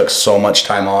because I took so much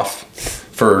time off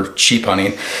for sheep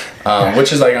hunting,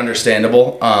 which is like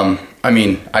understandable. I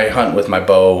mean, I hunt with my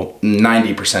bow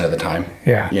 90% of the time.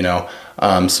 Yeah. You know,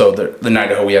 so in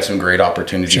Idaho we have some great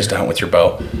opportunities to hunt with your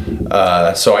bow.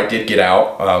 So I did get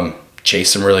out,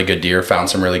 chased some really good deer, found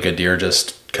some really good deer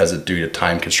just because due to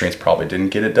time constraints probably didn't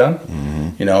get it done. Mm-hmm.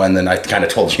 You know, and then I kind of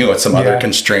told you what some other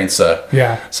constraints. So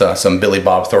some Billy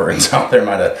Bob Thorntons out there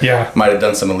might have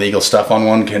done some illegal stuff on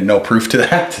one. No proof to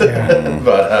that.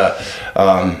 Yeah.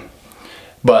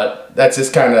 But that's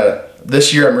just kind of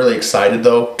this year I'm really excited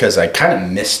though, because I kind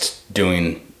of missed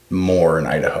doing more in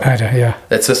Idaho. Yeah.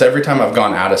 It's just every time I've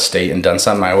gone out of state and done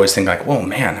something, I always think like, whoa,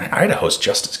 man, Idaho's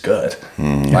just as good.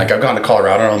 Like I've gone to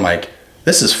Colorado and I'm like,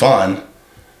 this is fun.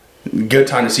 Good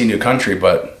time to see new country,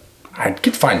 but I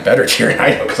could find better here in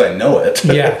Idaho because I know it.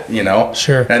 Yeah. You know?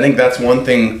 Sure. And I think that's one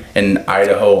thing in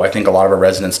Idaho I think a lot of our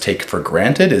residents take for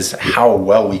granted is how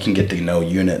well we can get to know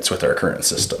units with our current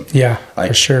system. Yeah, like,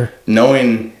 for sure.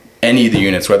 Knowing any of the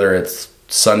units, whether it's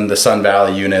the Sun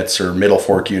Valley units or Middle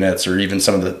Fork units or even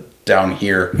some of the down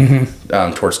here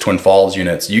towards Twin Falls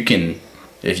units,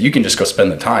 if you can just go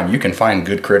spend the time, you can find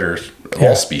good critters of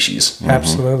all species.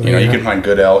 Absolutely. You know, you can find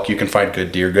good elk, you can find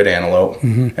good deer, good antelope,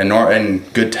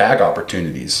 and good tag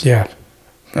opportunities. Yeah,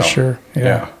 for sure.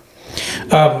 Yeah.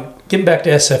 Getting back to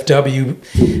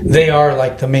SFW, they are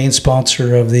like the main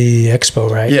sponsor of the expo,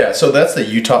 right? Yeah, so that's the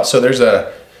Utah. So there's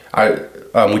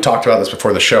we talked about this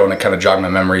before the show, and it kind of jogged my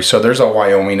memory. So there's a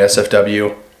Wyoming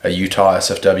SFW, a Utah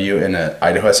SFW, and an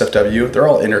Idaho SFW. They're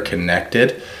all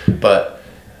interconnected, but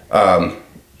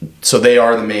so they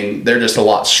are the main. They're just a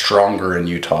lot stronger in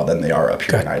Utah than they are up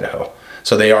here in Idaho.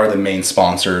 So they are the main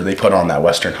sponsor. They put on that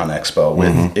Western Hunt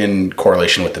Expo in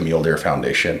correlation with the Mule Deer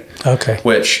Foundation. Okay.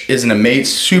 Which is an amazing,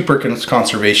 super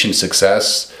conservation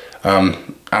success. I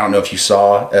don't know if you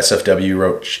saw, SFW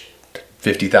wrote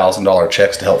 $50,000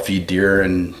 checks to help feed deer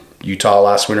in Utah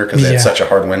last winter because they had such a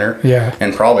hard winter. Yeah.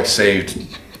 And probably saved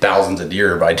thousands of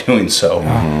deer by doing so.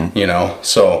 You know,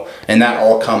 so, and that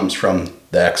all comes from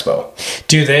the expo.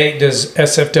 Does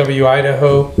SFW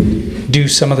Idaho do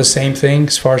some of the same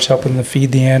things as far as helping to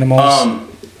feed the animals?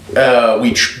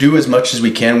 We do as much as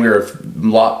we can. We're a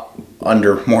lot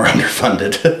more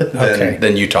underfunded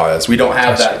than Utah is. We don't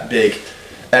have that big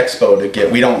expo to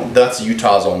get. That's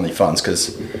Utah's only funds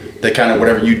because they kind of,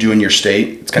 whatever you do in your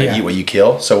state, it's kind of eat what you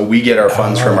kill. So we get our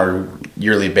funds from our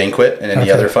yearly banquet and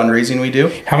any other fundraising we do.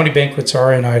 How many banquets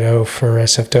are in Idaho for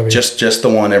SFW? Just the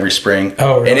one every spring.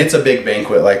 Oh, really? And it's a big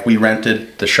banquet. Like we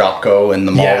rented the Shopko in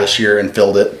the mall this year and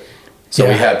filled it. So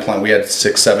we had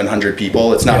 600-700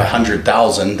 people. It's not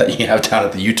 100,000 that you have down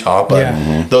at the Utah,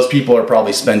 but those people are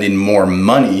probably spending more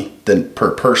money than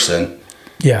per person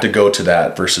to go to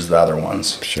that versus the other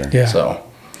ones. Sure.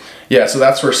 Yeah. So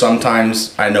that's where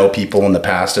sometimes I know people in the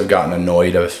past have gotten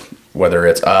annoyed of whether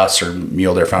it's us or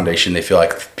Mule Deer Foundation. They feel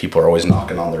like people are always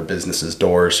knocking on their businesses'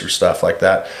 doors or stuff like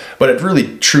that. But it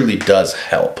really, truly does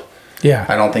help. Yeah.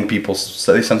 I don't think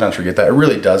they sometimes forget that. It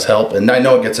really does help. And I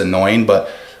know it gets annoying,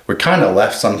 but we're kind of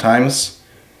left sometimes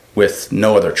with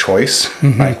no other choice.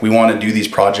 Like we want to do these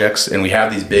projects and we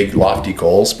have these big lofty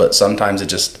goals, but sometimes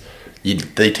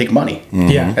they take money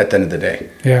at the end of the day.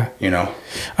 Yeah. You know,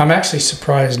 I'm actually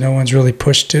surprised no one's really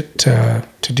pushed it to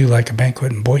do like a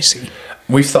banquet in Boise.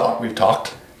 We've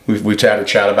talked, we've had a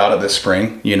chat about it this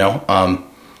spring, you know,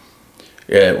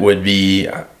 it would be,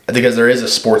 because there is a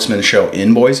Sportsman show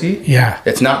in Boise. Yeah.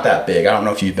 It's not that big. I don't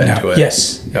know if you've been to it.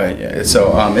 Yes.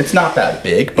 So it's not that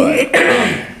big, but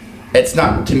it's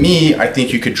not, to me, I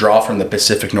think you could draw from the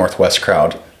Pacific Northwest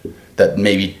crowd that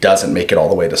maybe doesn't make it all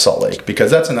the way to Salt Lake, because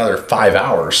that's another 5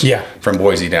 hours from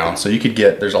Boise down. So you could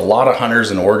there's a lot of hunters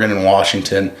in Oregon and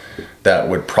Washington that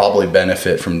would probably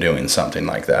benefit from doing something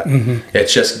like that.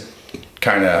 It's just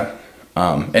kind of,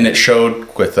 and it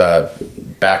showed with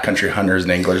backcountry hunters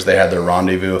and anglers. They had their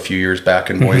rendezvous a few years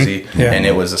back in Boise, and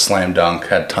it was a slam dunk,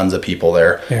 had tons of people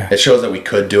there. It shows that we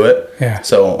could do it.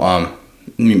 So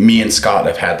me and Scott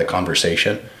have had the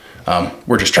conversation.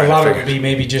 We're just trying to figure it out. A lot of it would be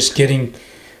maybe just getting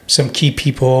some key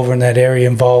people over in that area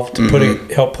involved to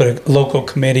help put a local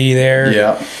committee there.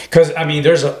 Yeah. Because, I mean,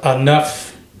 there's enough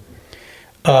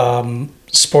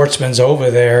sportsmen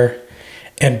over there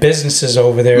and businesses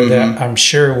over there that I'm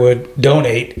sure would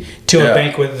donate to a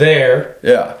banquet there.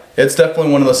 Yeah. It's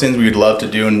definitely one of those things we would love to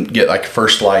do and get like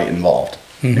First Light involved.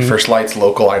 First Light's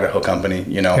local Idaho company,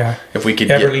 you know, if we could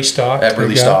Everly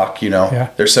Stock, you know,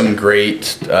 there's some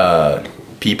great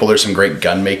people. There's some great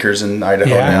gun makers in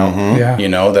Idaho now, you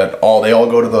know, they all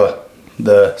go to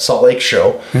the Salt Lake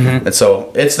show. And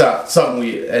so it's not something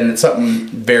it's something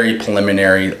very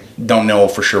preliminary. Don't know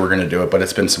for sure we're going to do it, but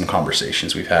it's been some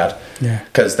conversations we've had. Yeah.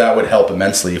 Because that would help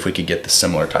immensely if we could get the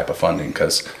similar type of funding.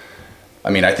 Because,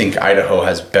 I mean, I think Idaho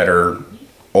has better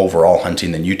overall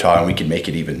hunting than Utah, and we could make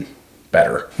it even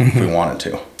better if we wanted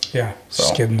to. Yeah.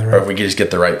 So, or if we could just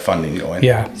get the right funding going.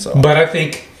 Yeah. So. But I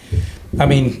think, I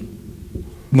mean,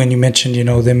 when you mentioned, you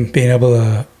know, them being able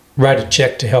to write a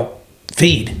check to help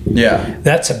feed. Yeah.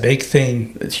 That's a big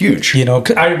thing. It's huge. You know,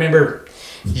 'cause I remember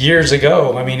years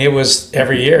ago, I mean, it was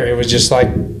every year. It was just like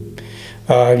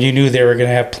you knew they were going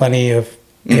to have plenty of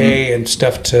hay and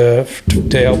stuff to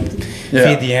help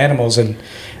feed the animals. And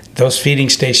those feeding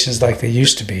stations like they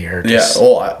used to be are just... Yeah,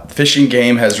 well, Fish and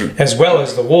Game has... As well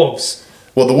as the wolves.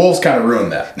 Well, the wolves kind of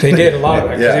ruined that. They did a lot of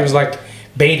that, because it was like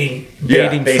baiting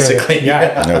basically.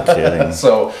 No kidding.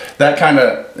 So that kind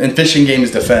of, in Fish and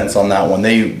Game's defense on that one,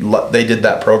 they did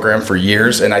that program for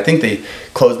years, and I think they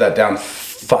closed that down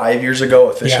 5 years ago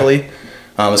officially.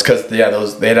 It's because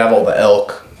they'd have all the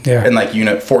elk. In like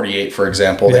Unit 48, for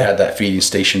example, they had that feeding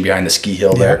station behind the ski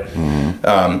hill there.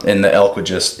 And the elk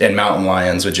and mountain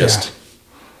lions would just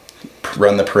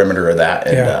run the perimeter of that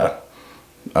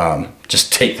and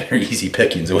just take their easy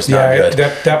pickings. It was not good.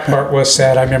 That part was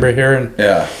sad. I remember hearing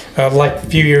like a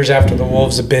few years after the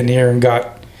wolves had been here and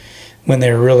when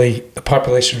the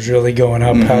population was really going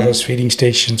up, how those feeding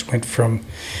stations went from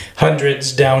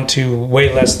hundreds down to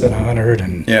way less than 100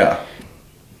 and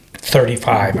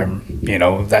 35,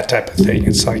 that type of thing.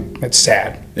 It's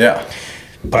sad. Yeah.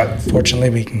 But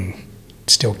fortunately, we can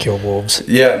still kill wolves.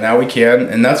 Yeah, now we can.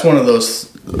 And that's one of those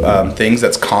things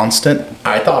that's constant.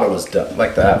 I thought it was done.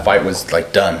 Like that fight was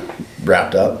like done,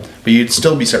 wrapped up. But you'd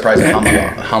still be surprised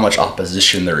at how much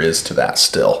opposition there is to that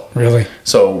still. Really?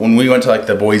 So when we went to like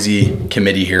the Boise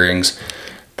committee hearings,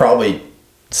 probably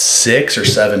 6 or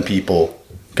 7 people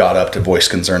got up to voice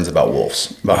concerns about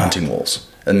wolves, about hunting wolves.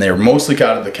 And they were mostly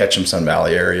out of the Ketchum-Sun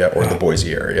Valley area or the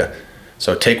Boise area.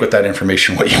 So take with that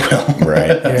information what you will.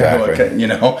 Right. Exactly.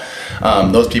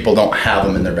 Those people don't have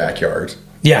them in their backyards.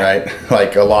 Yeah. Right.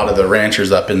 Like a lot of the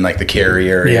ranchers up in like the Cary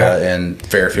area and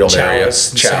Fairfield area,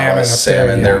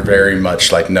 salmon, they're very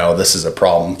much like, no, this is a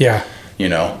problem. Yeah.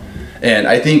 And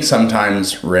I think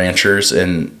sometimes ranchers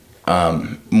and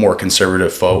more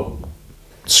conservative folk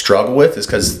struggle with is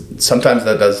because sometimes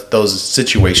those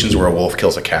situations where a wolf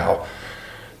kills a cow,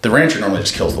 the rancher normally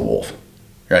just kills the wolf,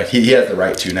 right? He has the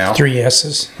right to now. 3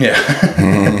 S's. Yeah.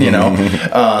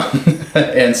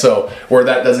 And so where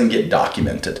that doesn't get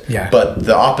documented. Yeah. But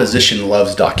the opposition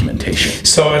loves documentation.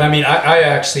 So, and I mean, I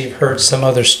actually heard some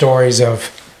other stories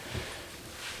of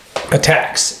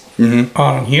attacks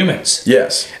on humans.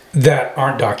 Yes. That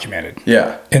aren't documented.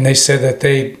 Yeah. And they said that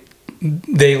they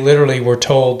literally were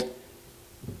told,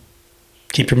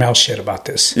 keep your mouth shut about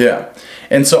this. Yeah.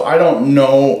 And so I don't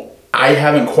know, I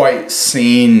haven't quite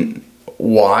seen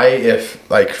why, if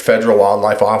like federal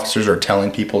wildlife officers are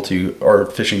telling people or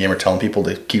Fish and Game are telling people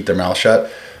to keep their mouth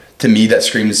shut. To me, that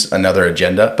screams another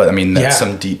agenda. But I mean, that's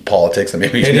some deep politics that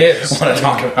maybe we want to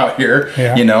talk about here.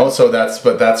 Yeah. So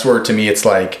that's where, to me, it's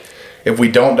like, if we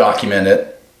don't document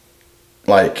it,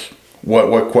 like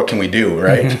what can we do,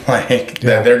 right? Like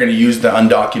that they're going to use the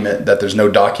undocumented, that there's no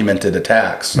documented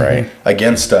attacks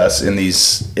against us in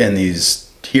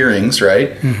these hearings,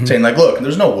 right? Saying like, look,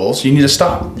 there's no wolves, you need to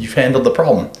stop, you've handled the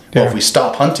problem. Well, if we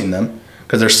stop hunting them,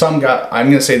 because there's some guy, I'm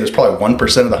going to say there's probably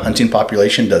 1% of the hunting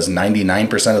population does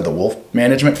 99% of the wolf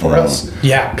management for us.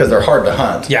 Yeah. Because they're hard to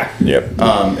hunt. Yeah. Yep.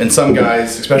 And some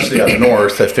guys, especially up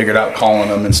north, have figured out calling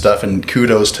them and stuff, and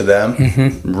kudos to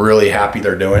them. Really happy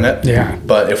they're doing it. Yeah.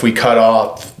 But if we cut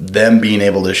off them being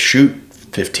able to shoot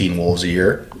 15 wolves a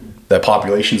year, the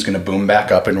population's going to boom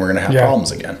back up and we're going to have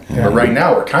problems again. Yeah. But right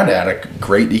now we're kind of at a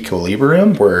great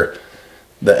equilibrium where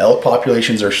the elk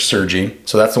populations are surging.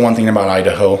 So that's the one thing about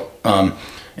Idaho. And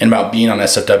about being on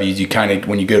SFWs, you kind of,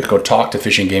 when you go talk to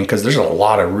Fish and Game, because there's a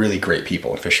lot of really great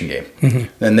people in Fish and Game.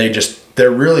 And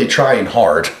they're really trying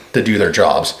hard to do their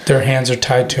jobs. Their hands are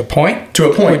tied to a point? To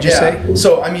a point, would you say?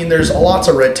 So, I mean, there's lots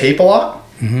of red tape a lot.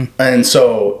 And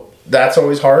so that's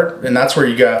always hard. And that's where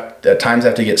you got, at times,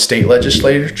 have to get state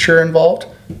legislature involved.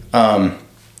 And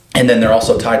then they're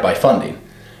also tied by funding.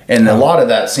 And a lot of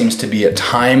that seems to be at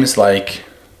times like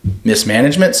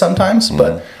mismanagement sometimes,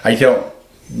 but I don't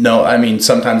know. I mean,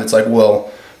 sometimes it's like,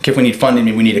 well, if we need funding,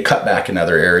 we need to cut back in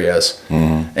other areas.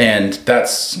 And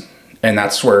that's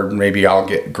where maybe I'll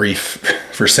get grief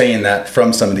for saying that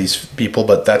from some of these people,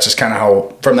 but that's just kind of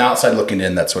how, from the outside looking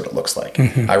in, that's what it looks like.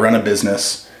 I run a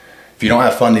business. If you don't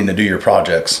have funding to do your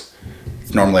projects,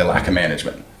 it's normally a lack of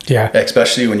management. Yeah.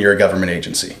 Especially when you're a government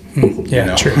agency.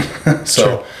 Yeah, true.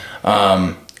 So,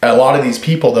 a lot of these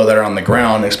people, though, that are on the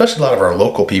ground, especially a lot of our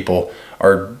local people,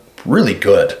 are really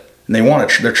good. And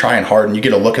they're trying hard, and you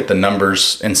get to look at the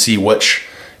numbers and see which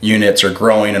units are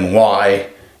growing and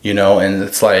why, and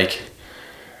it's like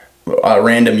a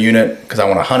random unit, because I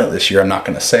want to hunt it this year, I'm not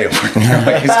going to say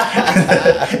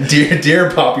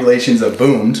deer populations have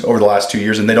boomed over the last 2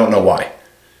 years, and they don't know why.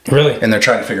 Really? And they're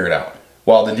trying to figure it out.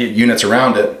 While the units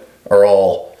around it are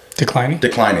all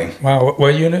declining. Wow,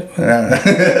 what unit?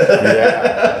 Yeah.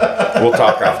 We'll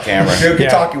talk off camera.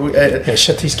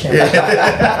 Shut these cameras.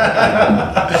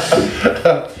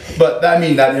 But I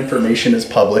mean, that information is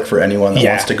public for anyone that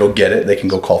wants to go get it. They can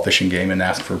go call Fish and Game and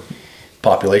ask for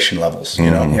population levels, you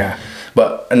know? Yeah.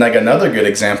 But, and like another good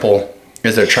example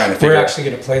is they're trying to figure We're actually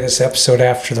going to play this episode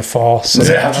after the fall. So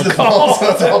after the fall, so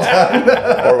it's all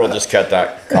done. Or we'll just cut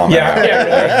that comment out.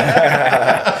 Yeah.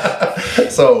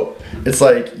 So it's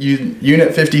like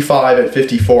Unit 55 and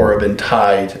 54 have been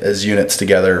tied as units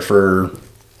together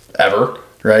forever,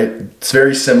 right? It's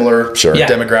very similar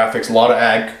demographics, a lot of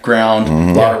ag ground,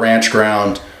 a lot of ranch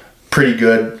ground, pretty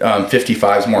good.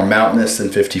 55 is more mountainous than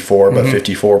 54, but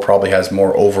 54 probably has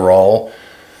more overall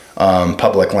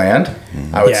public land,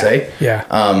 I would say. Yeah.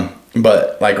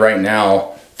 But like right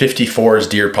now, 54's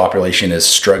deer population is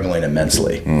struggling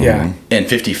immensely. Yeah. And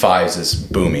 55's is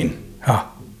booming. Huh.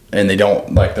 And they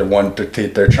don't like they're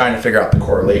trying to figure out the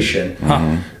correlation.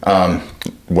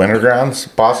 Winter grounds,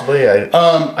 possibly.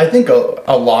 I think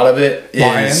a lot of it is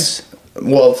Lions.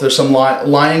 Well, there's some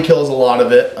lion kills a lot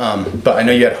of it. But I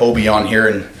know you had Hobie on here,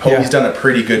 and Hobie's done a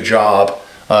pretty good job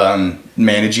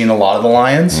managing a lot of the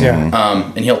lions.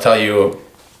 Yeah. And he'll tell you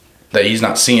that he's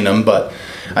not seeing them, but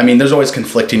I mean, there's always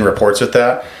conflicting reports with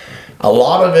that. A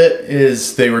lot of it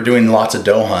is they were doing lots of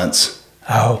doe hunts.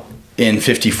 Oh. In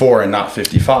 54 and not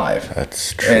 55.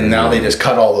 That's true. And now they just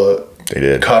cut all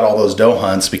those doe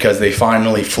hunts because they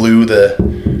finally flew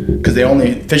because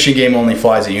Fish and Game only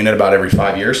flies a unit about every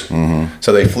 5 years.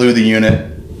 So they flew the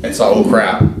unit and saw, oh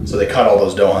crap, so they cut all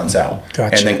those doe hunts out.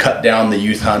 Gotcha. And then cut down the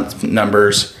youth hunt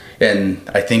numbers. And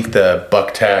I think the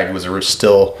buck tag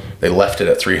they left it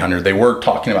at 300. They were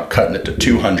talking about cutting it to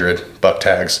 200 buck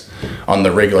tags on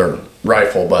the regular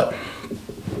rifle, but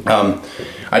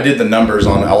I did the numbers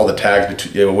on all the tags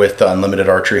with the unlimited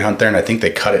archery hunt there, and I think they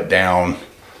cut it down,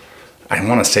 I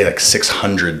want to say like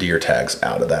 600 deer tags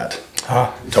out of that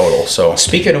total. So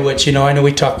speaking of which, I know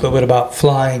we talked a little bit about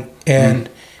flying, and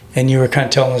you were kind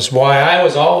of telling us why.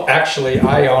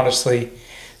 I honestly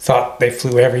thought they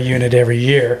flew every unit every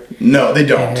year. No, they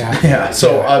don't. Yeah.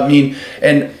 So, I mean,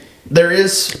 and there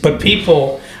is... But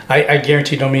people, I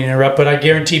guarantee, don't mean to interrupt, but I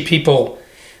guarantee people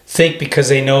think because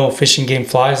they know Fish and Game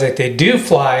flies that they do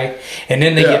fly, and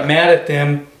then they get mad at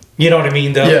them. You know what I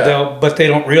mean? But they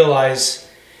don't realize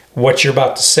what you're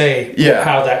about to say,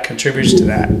 how that contributes to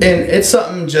that. And it's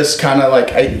something just kind of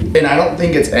like, I don't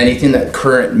think it's anything that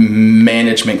current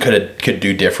management could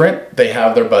do different. They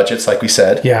have their budgets, like we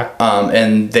said. Yeah.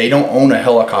 And they don't own a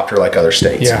helicopter like other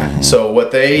states. Yeah. So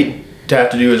what they have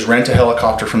to do is rent a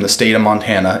helicopter from the state of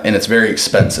Montana, and it's very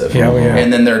expensive. Yeah.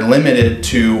 And then they're limited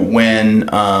to when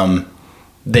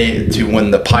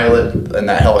the pilot and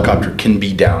that helicopter can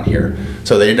be down here.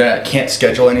 So they can't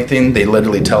schedule anything. They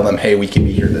literally tell them, hey, we can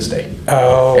be here this day.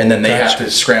 Oh. And then they have to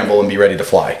scramble and be ready to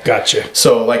fly. Gotcha.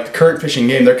 So like the current Fish and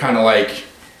Game, they're kind of like,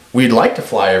 we'd like to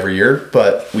fly every year,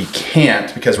 but we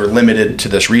can't because we're limited to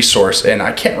this resource. And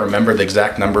I can't remember the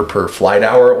exact number per flight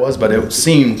hour it was, but it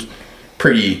seemed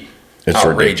pretty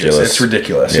outrageous. It's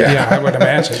ridiculous. Yeah, I would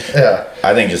imagine. Yeah.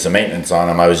 I think just the maintenance on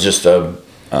them. I was just a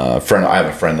friend. I have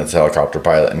a friend that's a helicopter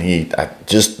pilot, and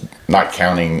just not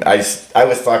counting. I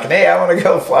was talking, hey, I want to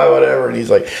go fly whatever, and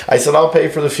he's like, I said, I'll pay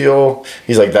for the fuel.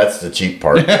 He's like, that's the cheap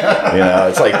part.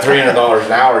 It's like $300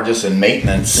 an hour just in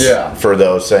maintenance for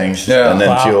those things, and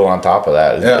then fuel on top of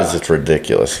that. It's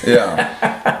ridiculous.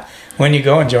 Yeah. When you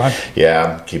going, John?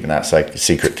 Yeah, I'm keeping that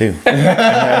secret too.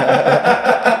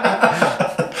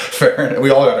 Fair. We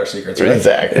all got our secrets, right?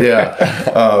 Exactly.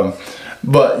 Yeah.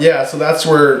 But yeah, so that's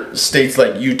where states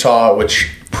like Utah,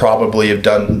 which probably have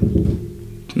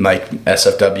done like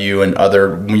SFW and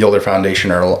other Mueller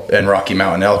Foundation and Rocky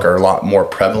Mountain Elk are a lot more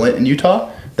prevalent in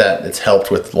Utah, that it's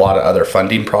helped with a lot of other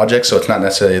funding projects. So it's not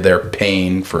necessarily they're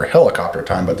paying for helicopter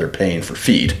time, but they're paying for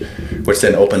feed, which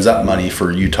then opens up money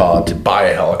for Utah to buy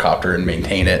a helicopter and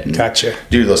maintain it and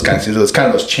do those kinds of things. So it's kind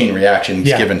of those chain reactions,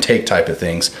 give and take type of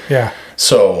things. Yeah.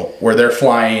 So where they're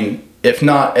flying, if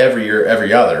not every year,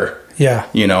 every other. Yeah.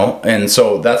 And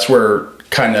so that's where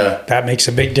kind of... That makes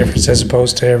a big difference as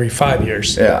opposed to every 5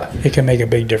 years. Yeah. It can make a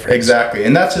big difference. Exactly.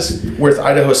 And that's just with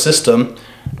Idaho's system.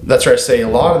 That's where I say a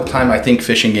lot of the time I think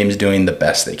Fish and Game is doing the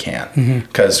best they can.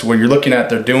 Because when you're looking at,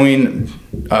 they're doing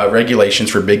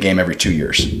regulations for big game every 2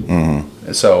 years.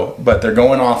 So, but they're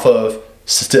going off of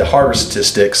harvest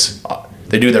statistics.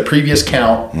 They do their previous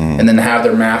count and then have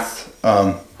their math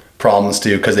problems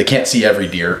too, because they can't see every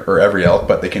deer or every elk,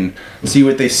 but they can see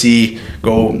what they see.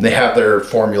 They have their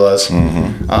formulas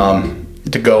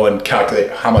to go and calculate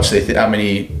how much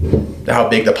how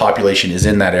big the population is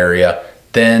in that area.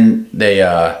 Then they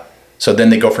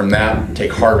go from that,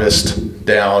 take harvest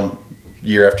down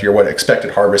year after year, what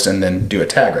expected harvest, and then do a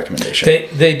tag recommendation.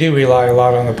 They do rely a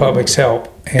lot on the public's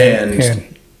help,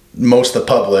 and most of the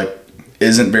public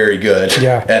isn't very good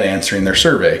Yeah. at answering their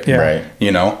survey. Yeah. Right.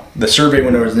 You know, the survey,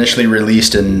 when it was initially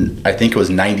released in, I think it was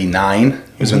 99,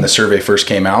 was when the survey first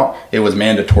came out. It was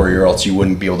mandatory, or else you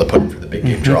wouldn't be able to put in for the big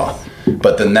game draw.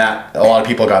 But then a lot of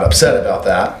people got upset about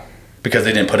that because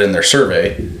they didn't put in their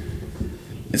survey.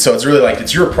 And so it's really like,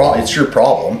 it's your problem. It's your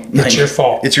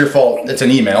fault. It's your fault. It's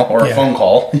an email or a phone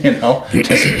call, you know.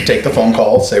 Just take the phone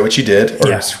call, say what you did,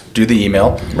 or just do the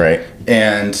email. Right.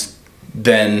 And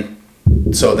then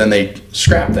they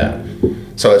scrap that.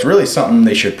 So it's really something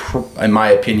they should, in my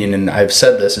opinion, and I've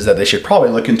said this, is that they should probably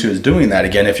look into is doing that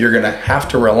again. If you're going to have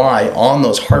to rely on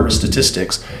those harvest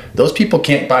statistics, those people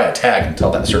can't buy a tag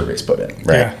until that survey's put in.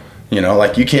 Right. Yeah. You know,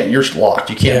 like you're locked.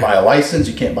 You can't buy a license.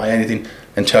 You can't buy anything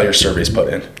until your survey's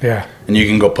put in. Yeah. And you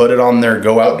can go put it on their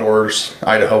Go Outdoors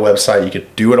Idaho website. You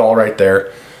could do it all right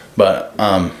there. But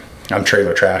I'm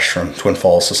trailer trash from Twin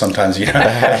Falls, so sometimes it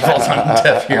falls on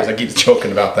deaf ears. I keep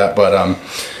joking about that. But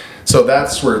so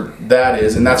that's where that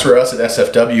is. And that's where us at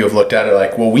SFW have looked at it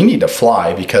like, well, we need to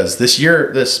fly, because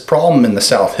this problem in the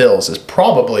South Hills is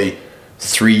probably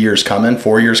 3 years coming,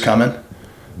 4 years coming,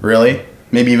 really.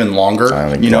 Maybe even longer,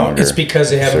 you know. Longer. It's because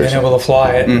they haven't been able to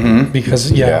fly it. Mm-hmm. Because,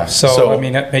 so, I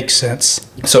mean, that makes sense.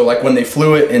 So, like, when they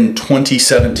flew it in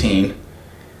 2017,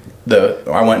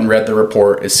 I went and read the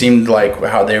report. It seemed like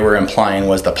how they were implying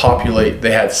was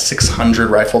they had 600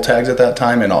 rifle tags at that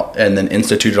time, and then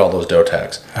instituted all those doe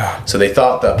tags. So they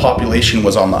thought the population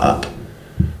was on the up.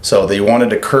 So they wanted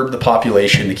to curb the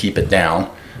population to keep it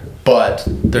down. But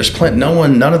there's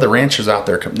none of the ranchers out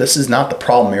there. This is not the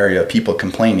problem area of people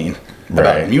complaining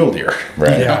about mule deer.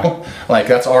 Right. You know? Like,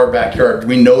 that's our backyard.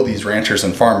 We know these ranchers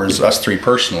and farmers, us three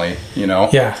personally, you know.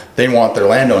 Yeah. They want their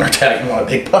landowner tag and want a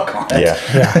big buck on it.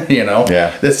 Yeah. You know?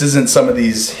 Yeah. This isn't some of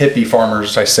these hippie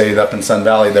farmers, I say, up in Sun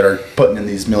Valley that are putting in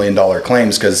these $1 million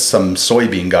claims because some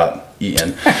soybean got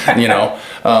eaten, you know.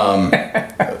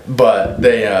 But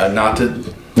they, not to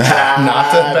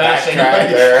bash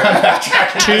anybody.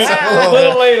 A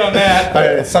little late on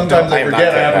that. Sometimes I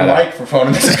forget I have a microphone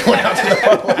and this is going out to the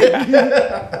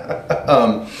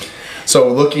public.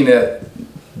 So looking at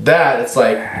that, it's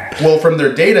like, well, from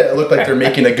their data, it looked like they're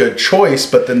making a good choice,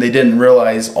 but then they didn't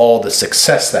realize all the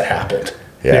success that happened.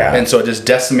 Yeah. And so it just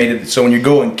decimated. So when you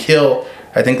go and kill,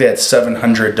 I think they had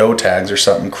 700 doe tags or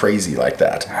something crazy like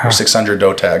that, or 600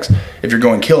 doe tags. If you're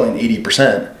going killing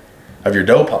 80% of your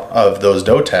those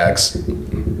doe tags,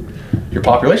 your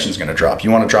population's going to drop.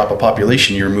 You want to drop a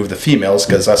population, you remove the females,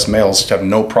 because us males have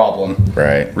no problem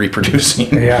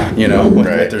reproducing. Yeah. You know,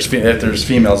 if there's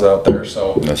females out there.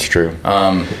 So that's true.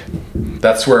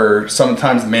 That's where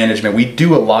sometimes management, we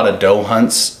do a lot of doe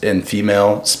hunts and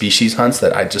female species hunts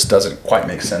that just doesn't quite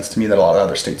make sense to me, that a lot of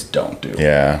other states don't do.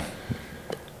 Yeah.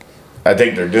 I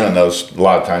think they're doing those a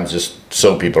lot of times just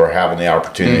so people are having the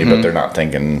opportunity, but they're not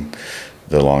thinking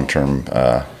the long-term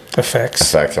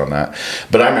effects on that.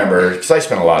 But I remember, because I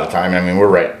spent a lot of time, I mean, we're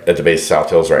right at the base of South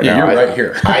Hills right now. You're right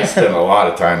here. I spent a lot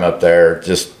of time up there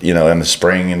just, you know, in the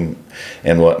spring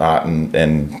and whatnot,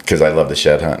 and because I love the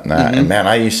shed hunt and that. And man,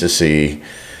 I used to see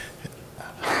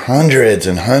hundreds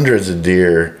and hundreds of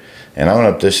deer. And I went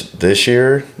up this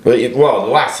year, well,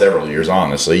 the last several years,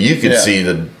 honestly, you could see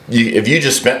if you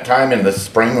just spent time in the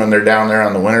spring when they're down there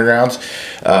on the winter grounds,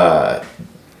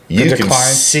 you can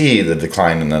see the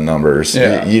decline in the numbers.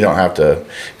 Yeah. You don't have to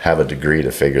have a degree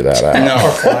to figure that out. No.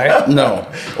 Or fly it.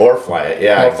 No. Or fly it.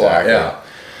 Yeah, exactly. Yeah.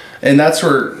 And that's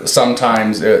where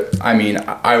sometimes,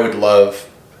 I would love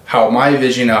how my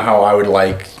vision of how I would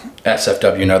like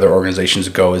SFW and other organizations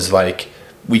to go is like,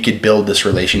 we could build this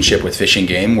relationship with Fish and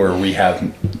Game where we have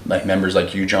like members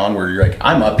like you, John, where you're like,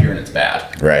 I'm up here and it's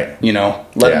bad. Right. You know,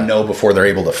 let them know before they're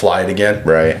able to fly it again.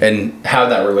 Right. And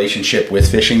have that relationship with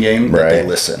Fish and Game that they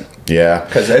listen. Yeah.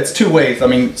 Because it's two ways. I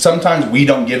mean, sometimes we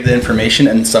don't give the information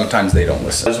and sometimes they don't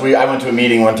listen. I went to a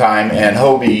meeting one time and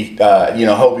Hobie,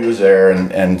 Hobie was there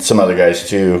and some other guys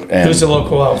too. And who's the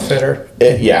local outfitter?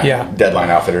 Deadline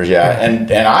Outfitters,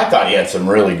 And I thought he had some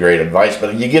really great advice,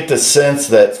 but you get the sense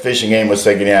that Fish and Game was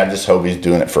thinking, just Hobie's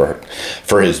doing it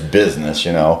for his business,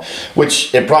 you know,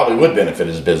 which it probably would benefit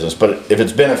his business, but if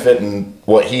it's benefiting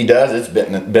what he does, it's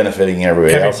benefiting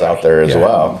everybody else out there as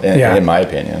well, in my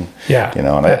opinion. Yeah. You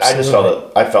know, and I just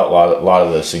felt a lot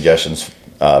of the suggestions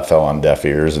fell on deaf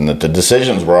ears, and that the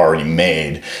decisions were already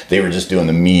made. They were just doing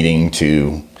the meeting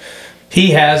to.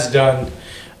 He has done.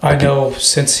 I know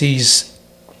since he's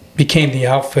became the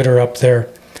outfitter up there,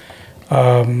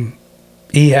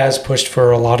 he has pushed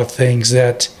for a lot of things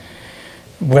that,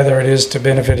 whether it is to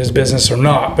benefit his business or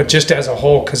not, but just as a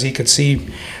whole, because he could see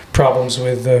problems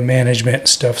with management and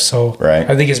stuff. So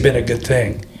I think it's been a good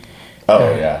thing.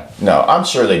 Oh yeah. No, I'm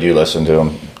sure they do listen to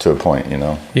them to a point.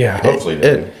 Yeah. Hopefully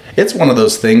they do. It's one of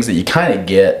those things that you kind of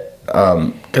get,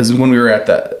 because when we were at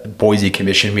that Boise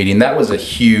Commission meeting, that was a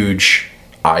huge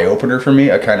eye opener for me.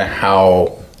 Kind of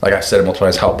how, like I said multiple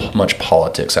times, how much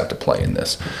politics have to play in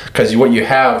this. Because what you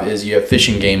have is you have fish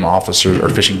and game officers or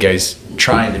fishing guys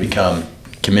trying to become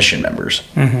commission members,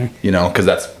 because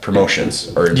that's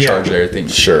promotions or in charge of everything.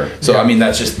 Sure. So, I mean,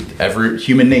 that's just every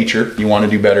human nature. You want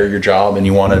to do better at your job and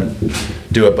you want to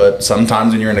do it. But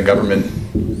sometimes when you're in a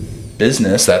government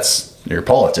business, that's your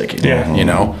politicking.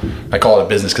 Yeah. I call it a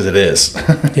business because it is.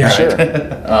 Yeah,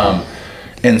 Sure.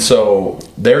 And so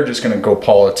they're just going to go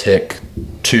politic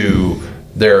to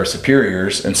their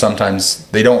superiors, and sometimes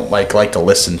they don't like to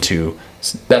listen to.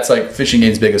 That's like fishing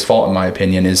game's biggest fault, in my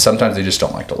opinion, is sometimes they just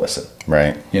don't like to listen.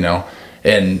 Right.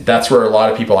 And that's where a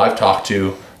lot of people I've talked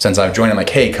to since I've joined, I'm like,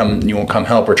 hey, you won't come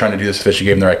help. We're trying to do this fishing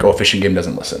game. They're like, oh, fishing game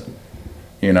doesn't listen.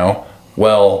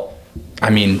 Well,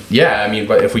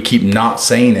 but if we keep not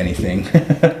saying anything,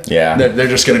 Yeah. they're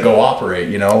just going to go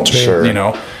operate, Sure.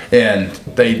 and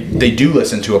they do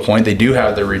listen to a point. They do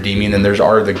have the redeeming, and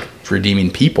are the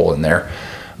redeeming people in there.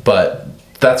 But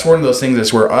that's one of those things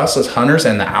is where us as hunters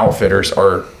and the outfitters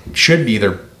should be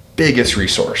their biggest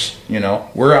resource.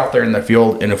 We're out there in the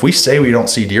field, and if we say we don't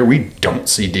see deer, we don't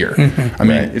see deer. I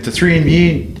mean, if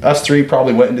the us three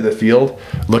probably went into the field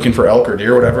looking for elk or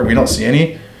deer or whatever, we don't see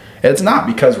any. It's not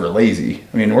because we're lazy.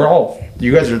 I mean,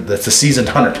 you guys that's a seasoned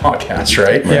hunter podcast,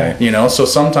 right? Yeah. So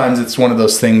sometimes it's one of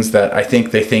those things that I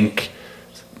think they think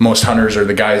most hunters are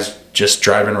the guys just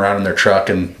driving around in their truck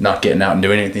and not getting out and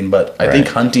doing anything. But I think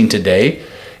hunting today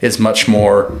is much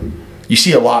more, you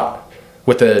see a lot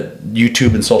with the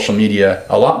YouTube and social media,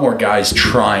 a lot more guys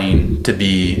trying to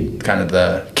be kind of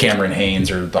the Cameron Haynes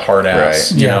or the hard ass,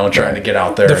 trying to get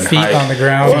out there The and feet hide. on the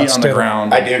ground. Feet on the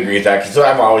ground. I do agree with that because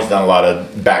I've always done a lot of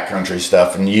backcountry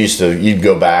stuff, and you'd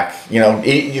go back.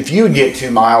 If you would get 2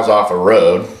 miles off a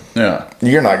road,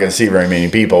 you're not going to see very many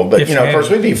people. But of course,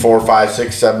 we'd be 4, 5,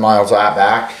 6, 7 miles out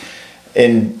back,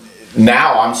 and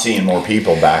now I'm seeing more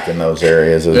people back in those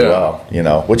areas as well.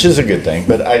 Which is a good thing.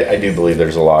 But I do believe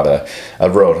there's a lot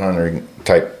of road hunting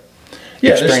type.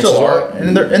 Yeah, there still are,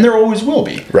 and there always will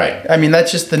be. Right. I mean, that's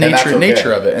just the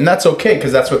nature of it, and that's okay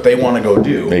because that's what they want to go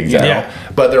do. Exactly. Yeah.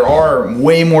 But there are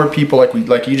way more people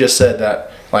like you just said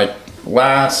that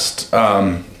last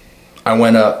I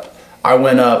went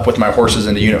up with my horses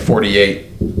into Unit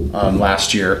 48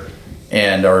 last year,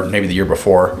 or maybe the year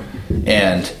before,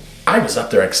 and I was up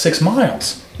there 6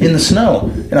 miles in the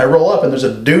snow, and I roll up and there's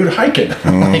a dude hiking.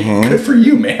 I'm like, good for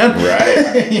you, man.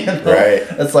 Right. Right.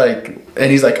 It's like,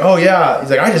 and he's like, oh yeah.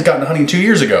 He's like, I just got into hunting 2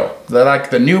 years ago. They're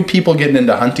like the new people getting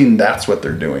into hunting. That's what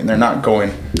they're doing. They're not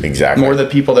going exactly. More the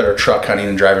people that are truck hunting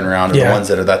and driving around are the ones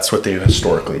that's what they've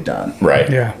historically done. Right.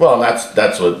 Yeah. Well, that's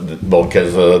because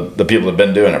the people have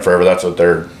been doing it forever. That's what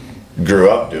they're grew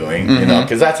up doing,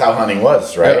 because that's how hunting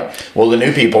was, right? Yeah. Well, the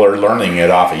new people are learning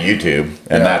it off of YouTube,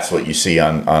 and that's what you see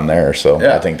on there. So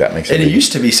I think that makes it. And it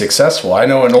used to be successful. I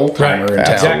know an old timer in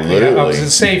town. Exactly. I was going to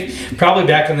say, probably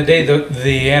back in the day,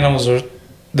 the animals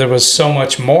there was so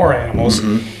much more animals.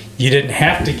 You didn't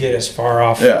have to get as far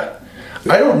off. Yeah.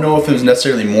 I don't know if it was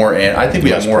necessarily more, and I think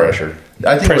we had more pressure.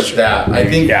 I think it was that. I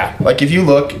think, like if you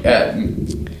look at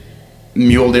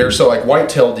mule deer, so like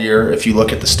whitetail deer, if you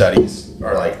look at the studies,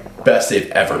 are like best they've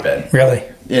ever been. Really?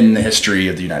 In the history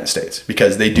of the United States,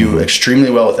 because they do extremely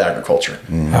well with agriculture.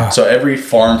 So every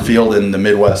farm field in the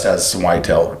Midwest has some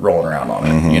whitetail rolling around on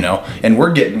it, and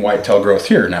we're getting whitetail growth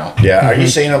here now. Yeah. Are you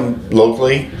seeing them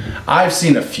locally? I've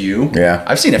seen a few. Yeah.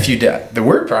 I've seen a few. The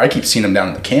weird part, I keep seeing them down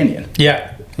in the canyon.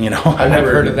 Yeah. I've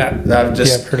never heard of that.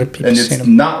 I've heard of people and seeing it's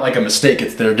them. not like a mistake.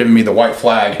 It's they're giving me the white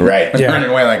flag. Right. And running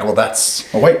away like, well,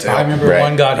 that's a whitetail. I remember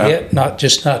one got hit, not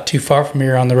too far from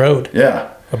here on the road.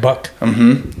 Yeah. A buck.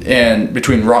 And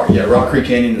between Rock Creek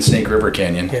Canyon and Snake River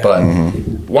Canyon. Yeah. But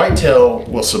whitetail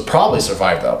will probably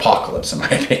survive the apocalypse, in my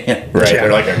opinion. Right.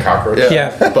 They're like a cockroach.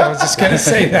 Yeah. But I was just going to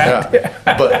say that.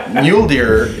 But mule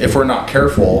deer, if we're not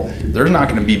careful, there's not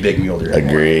going to be big mule deer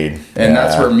anymore. Agreed. And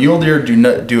that's where mule deer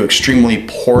do extremely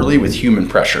poorly with human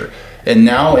pressure. And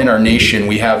now in our nation,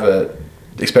 we have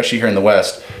especially here in the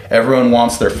West, everyone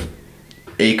wants their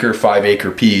 5 acre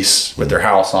piece with their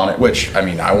house on it, which, I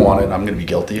mean, I want it. I'm going to be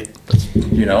guilty,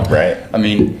 Right. I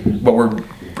mean, but we're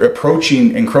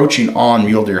encroaching on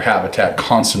mule deer habitat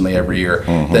constantly every year.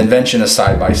 The invention of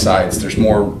side-by-sides, there's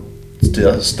more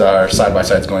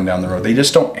side-by-sides going down the road. They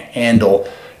just don't handle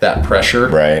that pressure.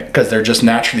 Right. Because they're just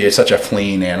naturally such a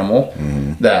fleeing animal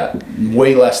that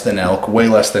way less than elk, way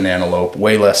less than antelope,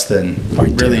 way less than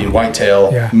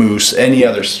whitetail, moose, any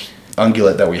other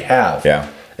ungulate that we have. Yeah.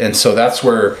 And so that's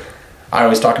where I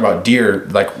always talk about deer,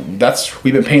 like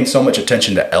we've been paying so much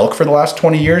attention to elk for the last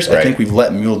 20 years. Right. I think we've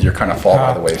let mule deer kind of fall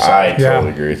by the wayside. I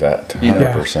totally agree with that.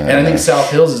 100%. And I think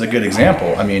South Hills is a good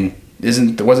example. I mean,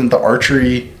 wasn't the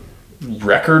archery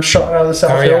record shot out of the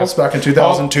South Hills back in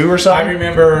 2002 or something? I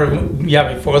remember,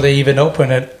 before they even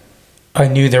opened it, I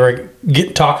knew they were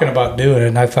talking about doing it,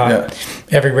 and I thought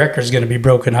every record's going to be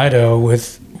broken Idaho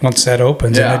once that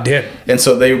opens, and it did. And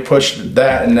so they pushed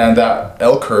that, and then that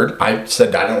elk herd, I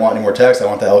said I didn't want any more tags, I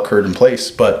want the elk herd in place,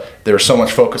 but there was so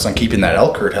much focus on keeping that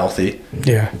elk herd healthy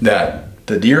that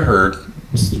the deer herd,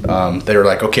 they were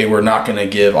like, okay, we're not going to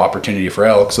give opportunity for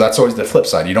elk. So that's always the flip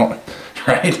side. You don't,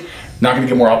 right? Not going to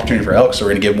give more opportunity for elk, so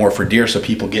we're going to give more for deer so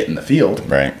people get in the field.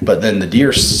 Right. But then the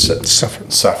deer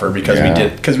suffer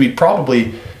because we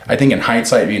probably, I think in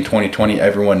hindsight being 2020,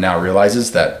 everyone now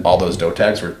realizes that all those doe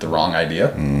tags were the wrong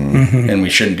idea, and we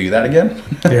shouldn't do that again.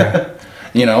 Yeah.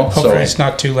 Hopefully it's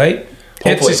not too late.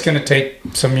 It's just going to take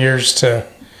some years to...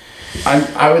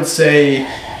 I would say,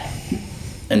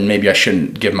 and maybe I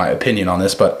shouldn't give my opinion on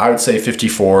this, but I would say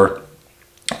 54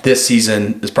 this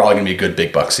season is probably going to be a good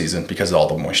big buck season because of all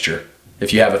the moisture.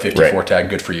 If you have a 54 tag,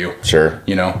 good for you. Sure.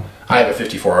 I have a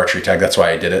 54 archery tag. That's why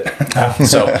I did it.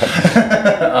 So,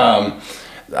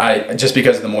 just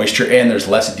because of the moisture, and there's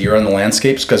less deer on the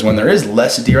landscapes, because when there is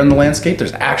less deer on the landscape,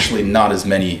 there's actually not as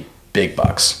many big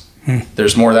bucks.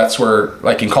 There's more. That's where,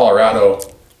 like in Colorado,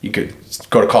 you could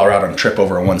go to Colorado and trip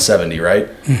over a 170, right?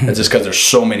 It's just because there's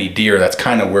so many deer. That's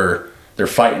kind of where they're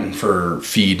fighting for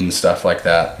feed and stuff like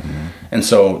that. And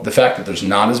so the fact that there's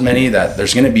not as many, that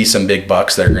there's going to be some big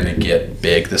bucks that are going to get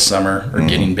big this summer, or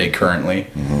getting big currently.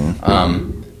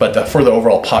 But for the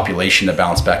overall population to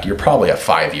bounce back, you're probably a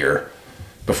 5-year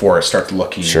before it starts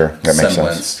looking that makes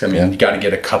sense. I mean, you got to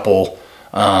get a couple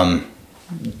fawn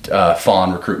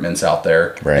recruitments out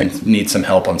there, and need some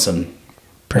help on some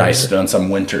some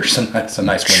winters, some nice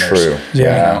winters. True.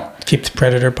 Keep the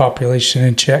predator population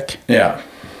in check. Yeah,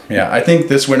 I think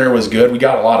this winter was good. We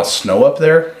got a lot of snow up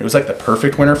there. It was like the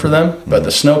perfect winter for them, but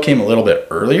the snow came a little bit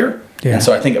earlier, and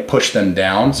so I think it pushed them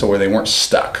down, so where they weren't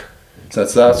stuck. So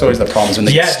that's always the problem when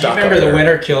they get stuck. Do you remember the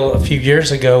winter kill a few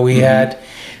years ago? We had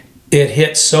it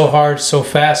hit so hard, so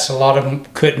fast, a lot of them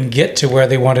couldn't get to where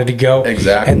they wanted to go.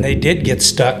 Exactly. And they did get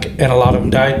stuck, and a lot of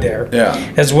them died there.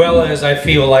 Yeah. As well as I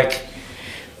feel like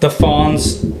the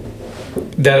fawns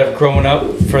that have grown up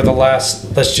for the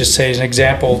last, let's just say as an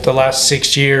example, the last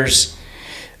 6 years,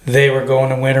 they were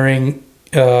going and wintering,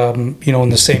 in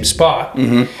the same spot.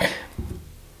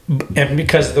 And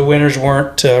because the winters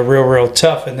weren't real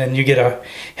tough, and then you get a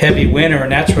heavy winter,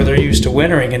 and that's where they're used to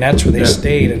wintering, and that's where they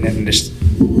stayed, and then just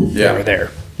they were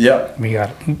there. Yeah.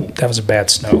 That was a bad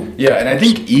snow. Yeah, and I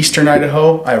think Eastern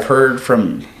Idaho, I've heard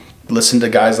from, listen to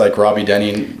guys like Robbie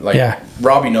Denny,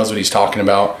 Robbie knows what he's talking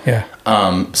about. Yeah.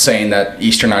 Saying that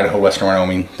Eastern Idaho, Western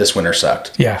Wyoming, this winter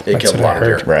sucked. Yeah, it killed a lot of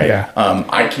deer. Right. Yeah.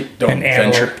 I don't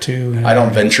venture too. I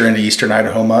don't venture into Eastern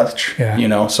Idaho much.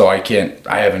 Yeah. So I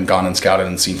haven't gone and scouted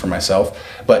and seen for myself.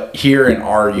 But here in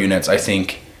our units, I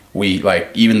think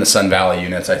even the Sun Valley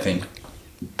units, I think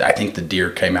the deer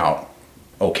came out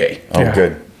okay. Oh,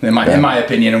 good. In my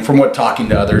opinion, and from talking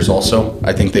to others also,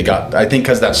 I think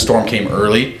because that storm came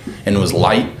early and it was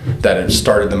light, that it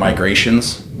started the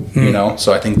migrations,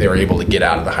 so I think they were able to get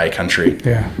out of the high country.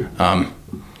 Yeah.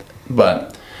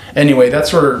 But anyway,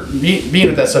 that's where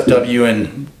being with SFW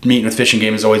and meeting with Fish and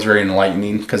Game is always very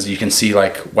enlightening, because you can see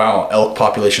wow, elk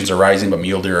populations are rising, but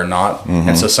mule deer are not.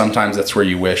 And so sometimes that's where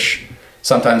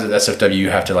sometimes at SFW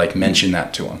you have to mention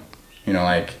that to them,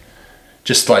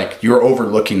 just you're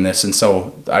overlooking this. And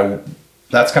so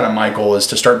that's kind of my goal, is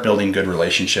to start building good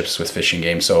relationships with Fish and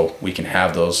Game, so we can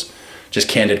have those just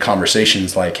candid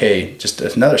conversations hey, just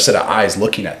another set of eyes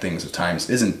looking at things at times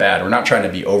isn't bad. We're not trying to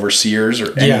be overseers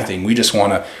or anything. We just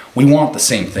we want the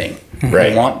same thing.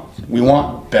 Right. We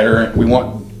want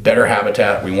better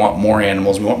habitat. We want more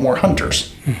animals. We want more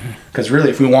hunters. Because really,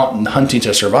 if we want hunting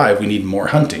to survive, we need more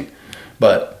hunting.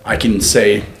 But I can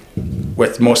say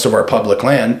with most of our public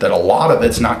land that a lot of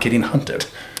it's not getting hunted.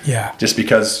 Yeah. Just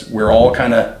because we're all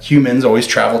humans always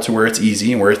travel to where it's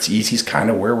easy, and where it's easy is kind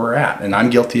of where we're at. And I'm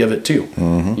guilty of it too.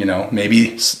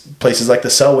 Maybe places like the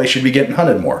Selway should be getting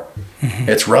hunted more.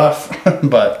 It's rough,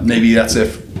 but maybe that's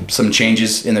if some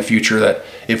changes in the future, that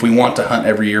if we want to hunt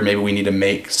every year, maybe we need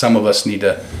to some of us need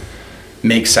to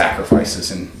make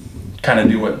sacrifices and kind of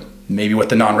do what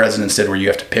the non-residents did, where you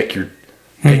have to pick your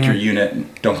unit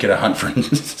and don't get a hunt for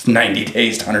 90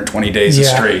 days to 120 days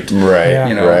straight.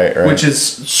 Right. Right. Which is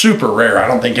super rare. I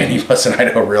don't think any of us in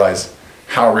Idaho realize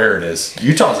how rare it is.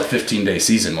 Utah's a 15-day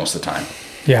season most of the time.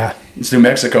 Yeah. New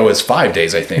Mexico is 5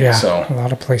 days, I think. Yeah. So a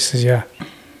lot of places. Yeah.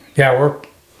 Yeah.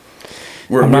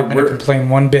 I'm not going to complain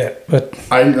one bit, but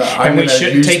and we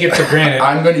shouldn't take it for granted.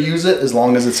 I'm going to use it as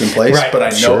long as it's in place, right. but I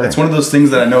know it's one of those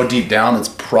things that I know deep down it's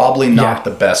probably not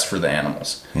the best for the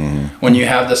animals. When you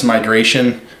have this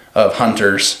migration of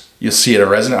hunters, you'll see it.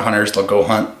 Resident hunters, they'll go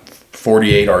hunt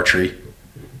 48 archery,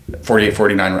 48,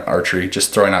 49 archery,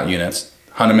 just throwing out units.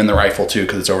 Hunt them in the rifle too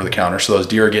because it's over the counter. So those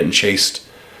deer are getting chased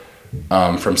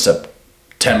from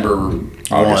September 1,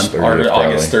 August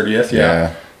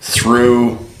 30th,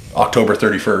 through October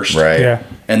 31st. Right. Yeah.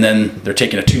 And then they're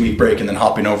taking a 2-week break and then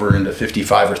hopping over into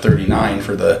 55 or 39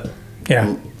 for the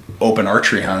open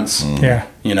archery hunts. Yeah.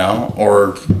 You know,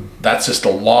 or that's just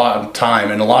a lot of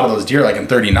time. And a lot of those deer, like in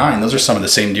 39, those are some of the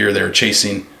same deer they were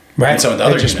chasing in some of the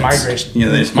other units. Migrated. You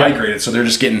know, they just migrated. So they're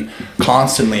just getting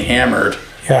constantly hammered.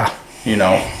 Yeah. You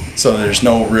know, so there's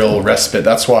no real respite.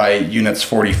 That's why units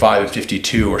 45 and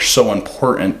 52 are so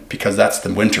important because that's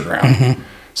the winter ground.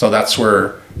 So that's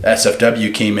where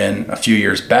SFW came in a few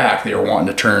years back. They were wanting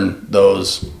to turn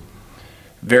those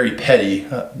very petty.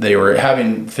 They were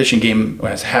having, Fish and Game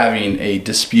was having a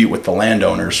dispute with the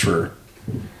landowners for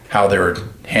how they were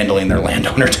handling their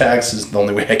landowner tax is the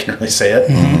only way I can really say it.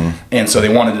 And so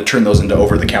they wanted to turn those into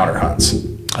over-the-counter hunts.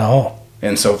 Oh.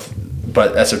 And so,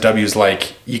 but SFW's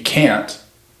like, you can't.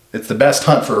 It's the best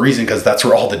hunt for a reason because that's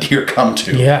where all the deer come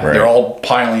to. Yeah. They're all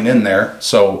piling in there.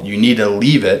 So you need to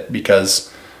leave it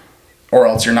because, or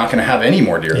else you're not going to have any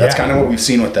more deer. That's kind of what we've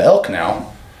seen with the elk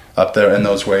now up there in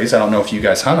those ways. I don't know if you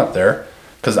guys hunt up there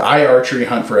because I archery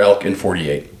hunt for elk in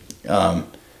 48.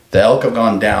 The elk have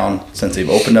gone down since they've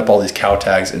opened up all these cow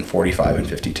tags in 45 and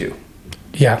 52.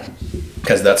 Yeah.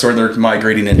 Because that's where they're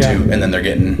migrating into, and then they're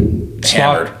getting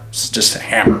hammered. It's just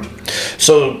hammered.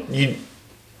 So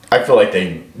I feel like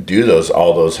they do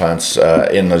all those hunts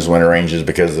in those winter ranges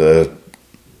because the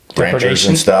ranchers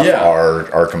and stuff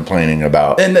are complaining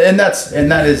about. And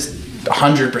that is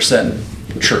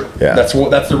 100% true. Yeah. That's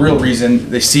the real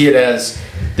reason. They see it as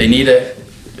they need to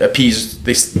appease.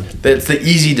 It's the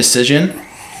easy decision.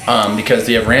 Because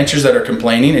you have ranchers that are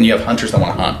complaining and you have hunters that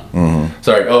want to hunt.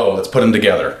 So like, let's put them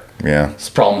together. Yeah. It's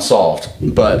problem solved.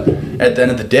 But at the end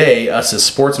of the day, us as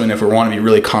sportsmen, if we want to be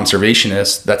really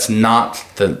conservationists, that's not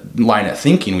the line of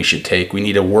thinking we should take. We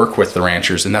need to work with the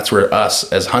ranchers. And that's where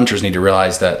us as hunters need to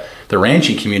realize that the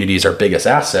ranching community is our biggest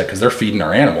asset because they're feeding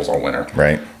our animals all winter.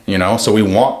 Right. You know, so we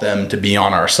want them to be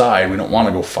on our side. We don't want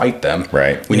to go fight them.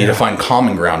 Right. We need to find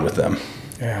common ground with them.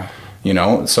 Yeah. You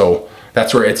know, so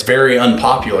that's where it's very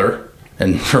unpopular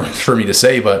and for me to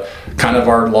say, but kind of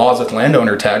our laws with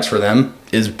landowner tags for them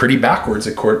is pretty backwards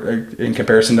in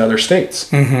comparison to other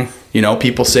states. You know,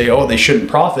 people say, they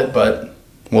shouldn't profit, but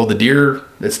the deer,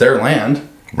 it's their land.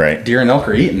 Right. Deer and elk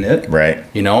are eating it. Right.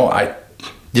 You know, I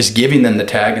just giving them the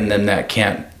tag and then that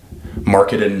can't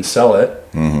market it and sell it.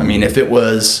 I mean, if it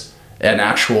was an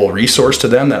actual resource to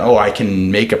them that, I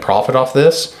can make a profit off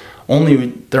this,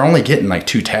 they're only getting like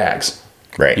 2 tags.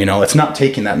 Right. You know, it's not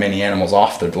taking that many animals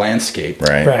off the landscape.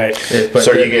 Right. Right.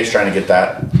 So are you guys trying to get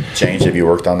that changed? Have you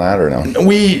worked on that or no?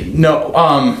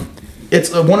 It's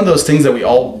one of those things that we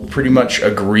all pretty much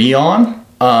agree on.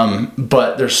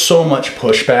 But there's so much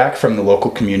pushback from the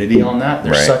local community on that.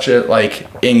 There's such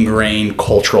a ingrained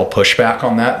cultural pushback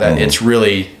on that it's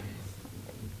really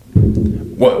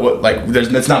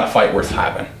it's not a fight worth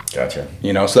having. Gotcha.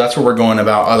 You know, so that's where we're going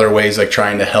about other ways, like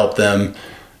trying to help them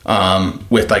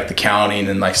with the counting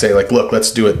and say look,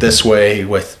 let's do it this way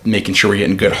with making sure we're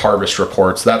getting good harvest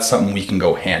reports. That's something we can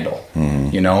go handle.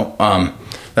 You know,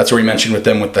 that's where we mentioned with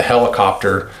them with the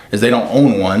helicopter is they don't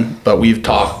own one, but we've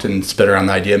talked and spit around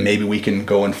the idea maybe we can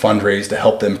go and fundraise to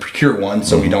help them procure one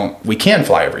so we can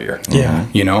fly every year. Yeah.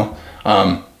 You know,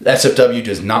 SFW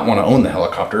does not want to own the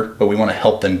helicopter, but we want to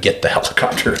help them get the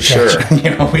helicopter. Sure.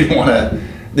 You know, we don't want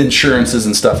the insurances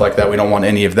and stuff like that. We don't want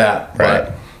any of that. Right.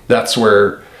 But that's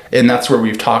where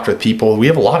we've talked with people. We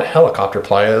have a lot of helicopter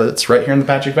pilots right here in the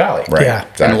Patrick Valley. Right. Yeah.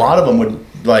 Exactly. And a lot of them would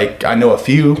I know a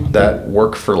few that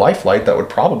work for Lifelight that would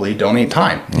probably donate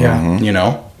time. Yeah. You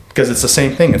know, because it's the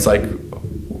same thing. It's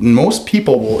most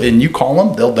people will, and you call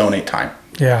them, they'll donate time.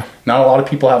 Yeah. Not a lot of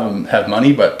people have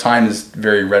money, but time is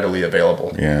very readily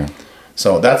available. Yeah.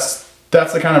 So that's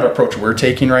the kind of approach we're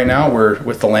taking right now. We're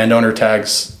with the landowner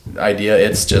tags idea.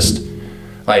 It's just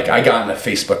I got in a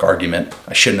Facebook argument.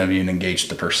 I shouldn't have even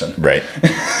engaged the person. Right.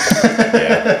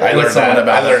 Yeah. I learned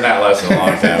that lesson a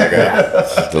long time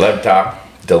ago. Let talk,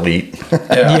 delete.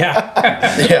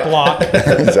 Yeah. Block.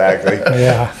 Exactly.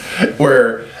 Yeah.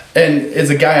 And it's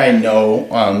a guy I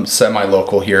know,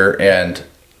 semi-local here, and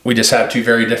we just have 2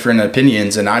 very different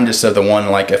opinions. And I'm just the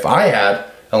one, if I had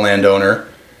a landowner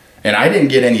and I didn't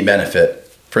get any benefit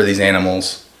for these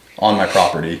animals on my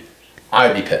property,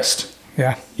 I'd be pissed.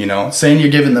 Yeah. You know, saying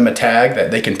you're giving them a tag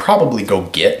that they can probably go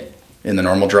get in the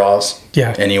normal draws.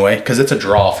 Yeah. Anyway, because it's a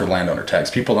draw for landowner tags.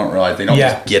 People don't realize they don't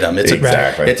just get them. It's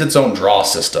it's its own draw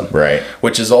system. Right.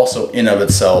 Which is also in of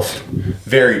itself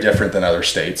very different than other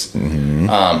states.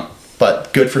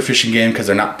 But good for Fish and Game because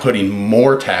they're not putting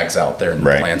more tags out there in the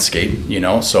landscape, you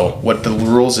know. So what the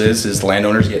rules is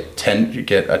landowners get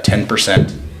a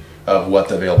 10% of what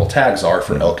the available tags are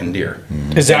for elk and deer.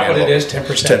 Is that what it is?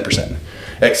 10%? 10%.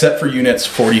 Except for units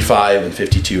 45 and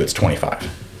 52, it's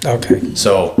 25. Okay.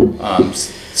 So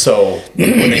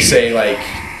when they say like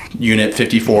unit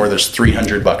 54, there's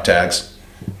 300 buck tags.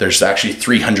 There's actually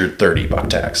 330 buck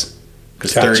tags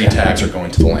because 30 tags are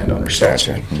going to the landowner. So,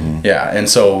 yeah, and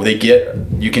so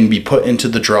you can be put into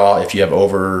the draw if you have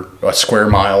over a square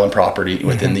mile in property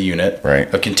within the unit,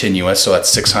 a continuous. So that's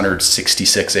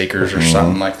 666 acres or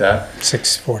something like that.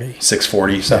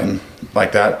 640, something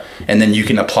like that. And then you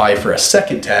can apply for a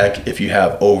second tag if you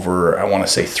have over, I want to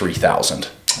say 3,000.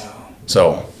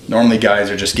 So normally guys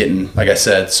are just getting, like I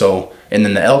said, and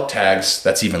then the elk tags,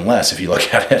 that's even less if you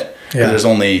look at it. Yeah. There's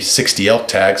only 60 elk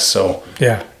tags, so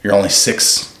you're only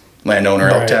 6 landowner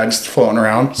elk tags floating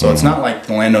around. So it's not like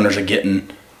the landowners are getting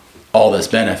all this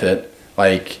benefit.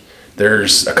 Like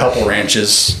there's a couple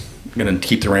ranches, I'm going to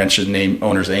keep the ranch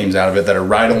owners' names out of it, that are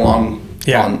right along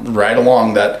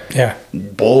that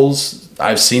bulls,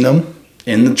 I've seen them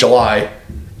in July,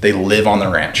 they live on the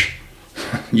ranch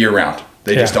year round.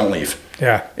 They just don't leave.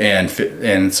 Yeah.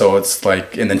 And so it's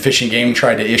like, and then Fish and Game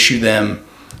tried to issue them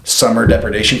summer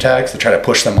depredation tags to try to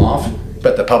push them off,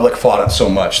 but the public fought it so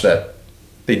much that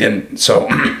they didn't. So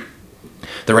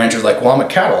the rancher's like, well, I'm a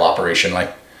cattle operation.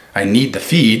 Like, I need the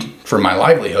feed for my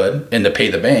livelihood and to pay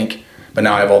the bank, but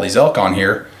now I have all these elk on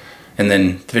here. And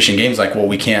then Fish and Game's like, well,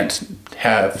 we can't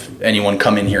have anyone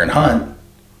come in here and hunt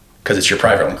because it's your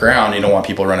private ground. You don't want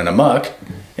people running amok.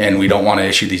 And we don't want to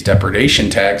issue these depredation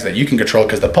tags that you can control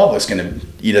because the public's going to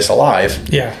eat us alive.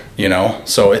 Yeah. You know?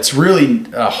 So it's really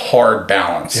a hard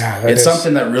balance. Yeah, it's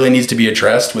something that really needs to be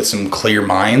addressed with some clear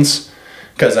minds.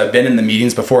 Because I've been in the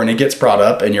meetings before and it gets brought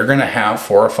up, and you're going to have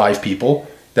 4 or 5 people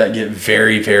that get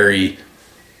very, very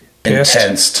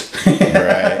intense.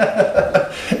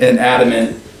 And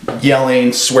adamant,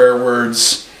 yelling, swear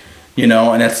words. You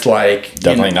know, and it's like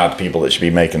definitely not the people that should be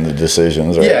making the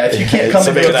decisions. Or, if you can't come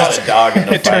somebody without a dog in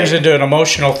the it turns into an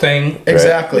emotional thing.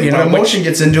 Exactly. When emotion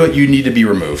gets into it, you need to be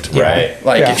removed. Right.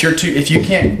 Like if you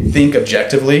can't think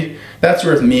objectively, that's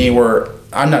where with me, where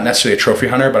I'm not necessarily a trophy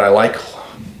hunter, but I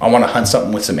want to hunt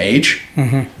something with some age.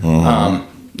 I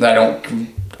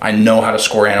know how to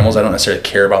score animals. I don't necessarily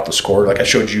care about the score. Like I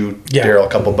showed you, Daryl, a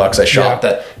couple bucks I shot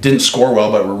that didn't score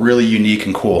well, but were really unique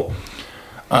and cool.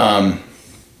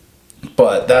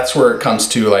 But that's where it comes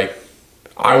to, like,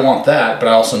 I want that, but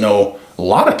I also know a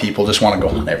lot of people just want to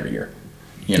go hunt every year,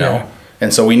 you know? Yeah.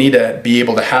 And so we need to be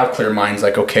able to have clear minds,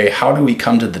 like, okay, how do we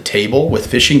come to the table with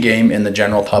Fish and Game and the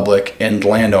general public and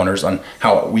landowners on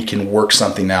how we can work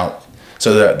something out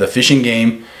so that the Fish and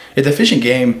Game, if the Fish and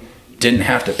Game didn't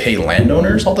have to pay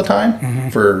landowners all the time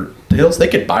for the hills, they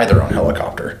could buy their own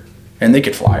helicopter and they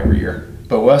could fly every year.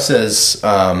 But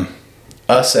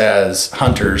us as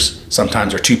hunters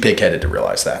sometimes are too pig-headed to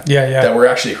realize that. That we're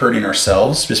actually hurting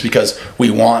ourselves just because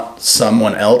we want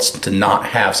someone else to not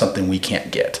have something we can't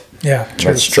get. Yeah,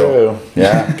 that's true.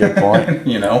 Yeah, good point.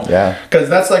 You know? Yeah. Because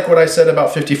that's like what I said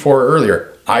about 54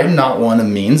 earlier. I'm not one of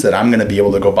means that I'm going to be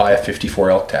able to go buy a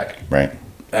 54 elk tag. Right.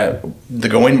 The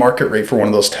going market rate for one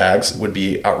of those tags would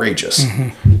be outrageous.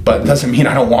 But it doesn't mean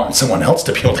I don't want someone else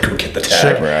to be able to go get the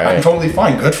tag. Sure, right. I'm totally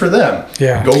fine. Good for them.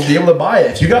 Yeah. Go be able to buy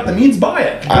it. If you got the means, buy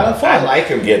it. I like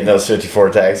them getting those 54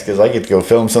 tags because I get to go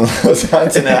film some of those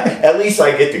hunts and at least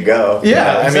I get to go.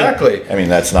 Yeah, you know? Exactly. I mean,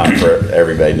 that's not for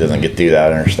everybody. Doesn't get to do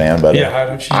that, I understand. But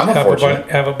I'm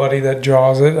have a buddy that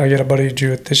draws it. I got a buddy who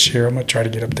drew it this year. I'm going to try to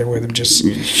get up there with him just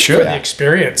for the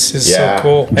experience. It's so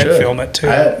cool. And film it too.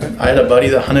 I had a buddy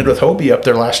that hunted with Hobie up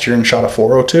there last year and shot a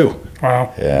 402.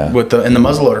 Wow. Yeah. In the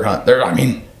muzzleloader hunt.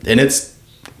 And it's,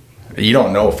 you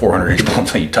don't know a 400-inch bull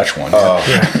until you touch one.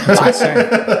 That's insane.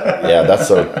 Yeah, that's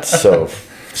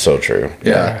so true.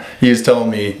 Yeah. He was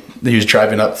telling me he was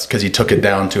driving up because he took it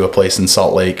down to a place in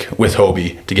Salt Lake with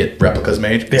Hobie to get replicas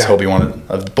made. Because Hobie wanted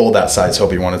a bull that size.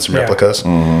 Hobie wanted some replicas.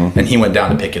 And he went down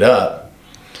to pick it up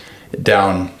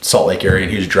down Salt Lake area,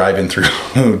 and he was driving through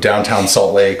downtown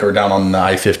Salt Lake or down on the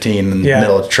I-15 in the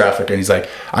middle of traffic, and he's like,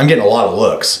 I'm getting a lot of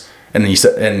looks. And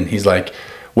he's like,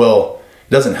 well,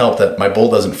 doesn't help that my bull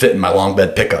doesn't fit in my long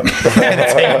bed pickup. And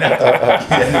it's hanging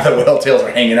out. And the whale tails are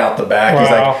hanging out the back.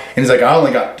 Wow. He's like, I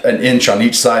only got an inch on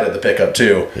each side of the pickup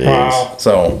too. Wow.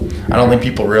 So I don't think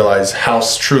people realize how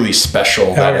truly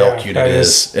special that elk unit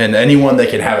is. And anyone that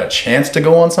can have a chance to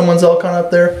go on someone's elk hunt up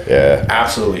there,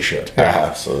 absolutely should.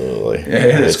 Absolutely.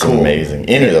 It is it's cool. Amazing.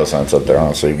 Any of those hunts up there,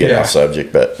 honestly, getting off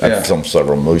subject, but I've done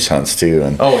several moose hunts too,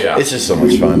 and it's just so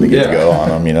much fun to get to go on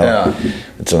them. You know,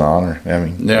 it's an honor. I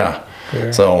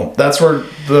mean, So that's where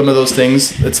some of those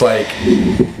things, it's like,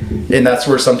 and that's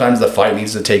where sometimes the fight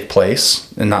needs to take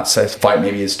place. And not say fight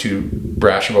maybe is too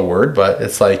brash of a word, but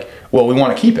it's like, well, we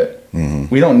want to keep it.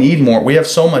 We don't need more. We have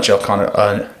so much elk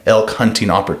hunting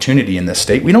opportunity in this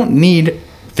state. We don't need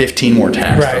 15 more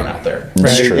tags thrown out there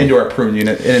into our prune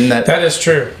unit. And that is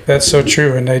true. That's so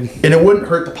true. And it wouldn't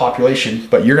hurt the population,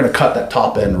 but you're going to cut that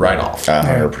top end right off.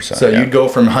 100%. So you'd go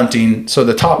from hunting. So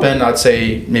the top end, I'd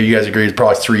say, maybe you guys agree, is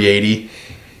probably 380.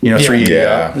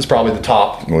 380 is probably the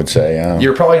top. I would say,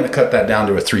 You're probably going to cut that down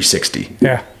to a 360.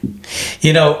 Yeah.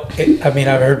 I've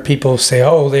heard people say,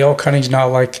 oh, the elk hunting's not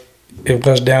like it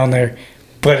was down there.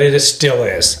 But it still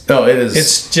is. No, it is.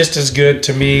 It's just as good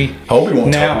to me. Hobie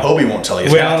won't tell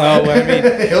you. Well, no, I mean,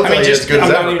 He'll tell you as good as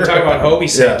I'm ever. not even talking about Hobie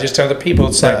saying, just to other people.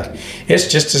 It's like, it's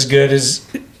just as good as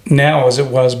now as it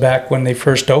was back when they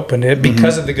first opened it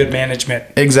because of the good management.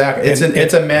 Exactly.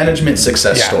 It's a management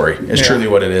success story. It's truly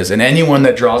what it is. And anyone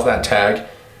that draws that tag,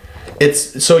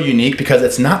 it's so unique because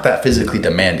it's not that physically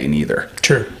demanding either.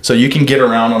 True. So you can get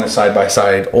around on a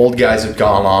side-by-side. Old guys have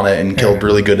gone on it and killed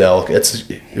really good elk. It's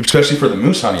especially for the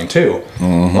moose hunting too.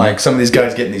 Like some of these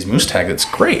guys getting these moose tags, it's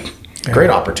great. Great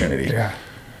opportunity. Yeah.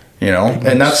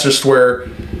 And that's just where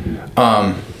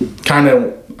kind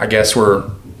of, I guess, where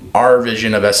our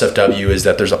vision of SFW is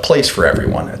that there's a place for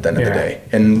everyone at the end of the day.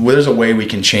 And there's a way we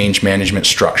can change management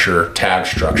structure, tag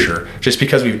structure. Just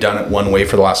because we've done it one way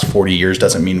for the last 40 years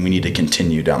doesn't mean we need to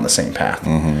continue down the same path.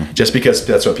 Just because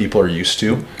that's what people are used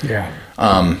to. Yeah.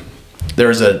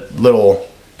 There's a little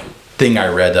thing I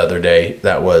read the other day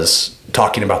that was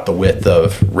talking about the width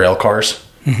of rail cars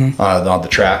on the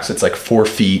tracks. It's like 4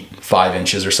 feet, 5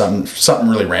 inches or something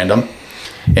really random.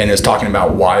 And it's talking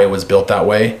about why it was built that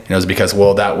way. And it was because,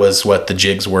 that was what the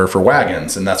jigs were for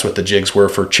wagons, and that's what the jigs were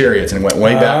for chariots, and it went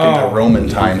way back into Roman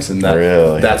times, and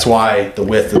that's why the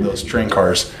width of those train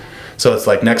cars. So it's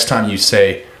like next time you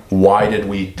say, why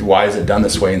is it done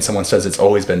this way? And someone says it's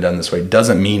always been done this way,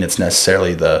 doesn't mean it's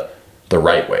necessarily the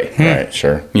right way. Right,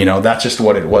 sure. That's just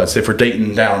what it was. If we're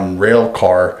dating down rail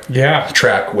car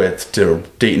track width to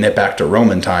dating it back to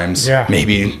Roman times,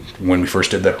 maybe when we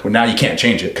first did that, now you can't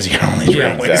change it because you got all these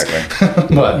railways.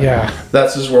 Exactly. But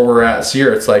that's just where we're at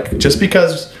here. It's like, just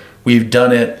because we've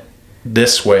done it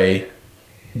this way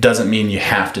doesn't mean you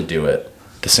have to do it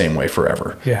the same way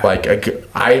forever. Yeah. Like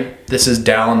this is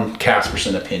Dallin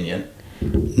Casperson opinion,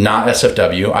 not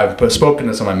SFW. I've spoken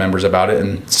to some of my members about it,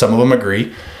 and some of them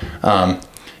agree.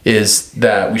 Is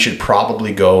that we should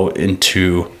probably go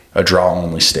into a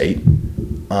draw-only state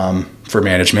for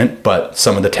management, but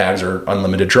some of the tags are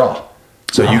unlimited draw.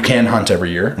 So you can hunt every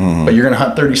year, but you're going to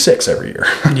hunt 36 every year.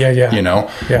 And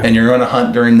you're going to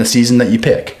hunt during the season that you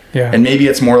pick. And maybe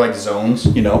it's more like zones,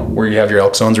 where you have your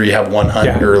elk zones, where you have one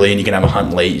hunt early and you can have a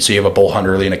hunt late. So you have a bull hunt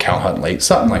early and a cow hunt late,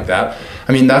 something like that.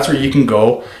 I mean, that's where you can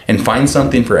go and find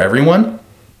something for everyone.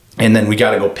 And then we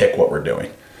got to go pick what we're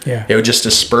doing. Yeah. It would just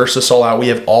disperse us all out. We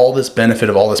have all this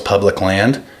benefit of all this public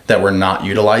land that we're not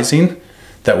utilizing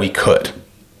that we could.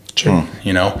 True.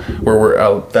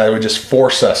 Where that would just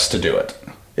force us to do it.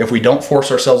 If we don't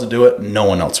force ourselves to do it, no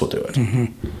one else will do it.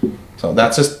 So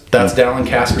that's Dallin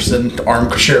Casperson,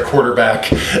 armchair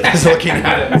quarterback, is looking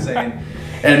at it and saying,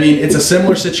 and I mean, it's a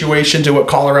similar situation to what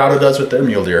Colorado does with their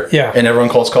mule deer. Yeah. And everyone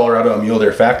calls Colorado a mule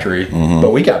deer factory,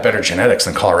 but we got better genetics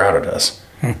than Colorado does.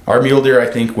 Our mule deer, I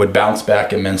think, would bounce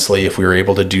back immensely if we were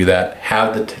able to do that.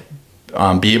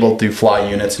 Be able to do fly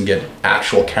units and get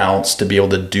actual counts to be able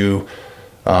to do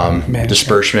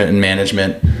disbursement and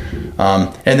management.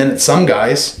 And then some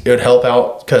guys, it would help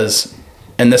out because,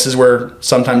 and this is where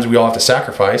sometimes we all have to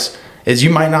sacrifice, is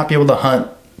you might not be able to hunt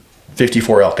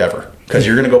 54 elk ever because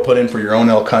you're going to go put in for your own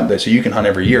elk hunt so you can hunt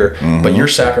every year, but you're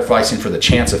sacrificing for the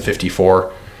chance of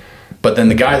 54. But then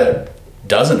the guy that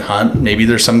doesn't hunt, maybe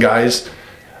there's some guys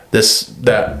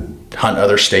that hunt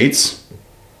other states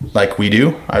like we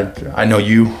do. I know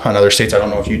you hunt other states. I don't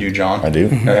know if you do, John. I do.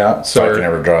 Yeah. So I can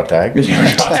never draw a tag.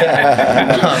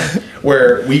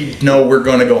 Where we know we're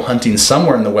going to go hunting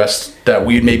somewhere in the West that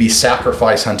we'd maybe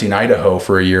sacrifice hunting Idaho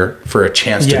for a year for a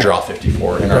chance to draw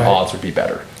 54, and our odds would be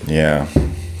better. Yeah.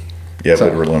 Yeah, so,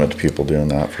 but we're limited to people doing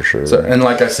that for sure. So, and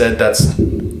like I said, that's do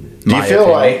you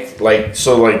feel opinion. like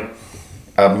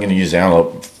I'm going to use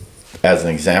antelope as an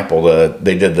example.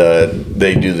 They do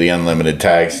the unlimited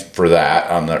tags for that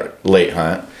on the late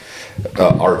hunt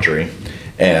archery,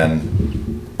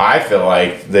 and I feel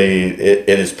like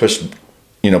it has pushed.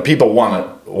 People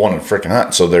want to freaking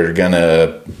hunt, so they're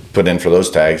gonna put in for those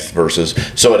tags versus.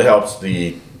 So it helps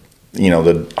the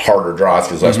harder draws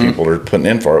because less people are putting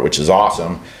in for it, which is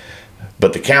awesome.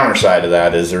 But the counter side of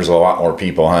that is there's a lot more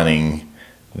people hunting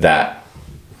that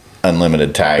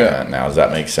unlimited tag hunt now. Does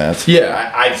that make sense?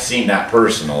 Yeah, I've seen that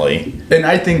personally, and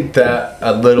I think that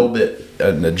a little bit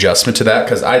an adjustment to that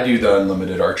because I do the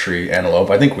unlimited archery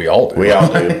antelope. I think we all do. We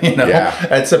all do.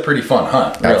 Yeah, it's a pretty fun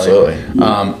hunt. Really. Absolutely.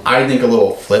 I think a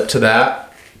little flip to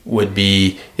that would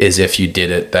be is if you did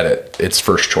it that it's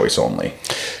first choice only.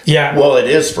 Yeah. Well, it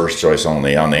is first choice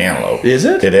only on the antelope. Is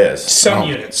it? It is. Some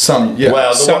units. Some. Yeah.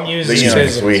 Well, some the uses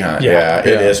units we hunt. Yeah,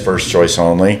 it is first choice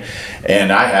only,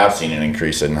 and I have seen an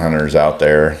increase in hunters out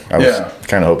there. I was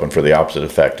kind of hoping for the opposite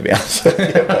effect, to be honest with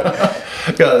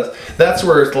you. Because that's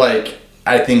where it's like.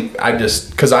 I think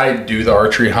because I do the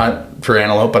archery hunt for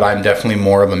antelope, but I'm definitely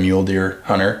more of a mule deer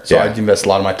hunter. So I invest a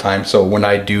lot of my time. So when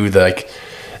I do the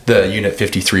Unit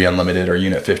 53 Unlimited or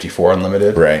Unit 54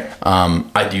 Unlimited, right?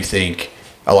 I do think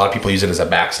a lot of people use it as a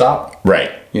backstop.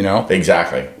 Right.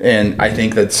 Exactly. And I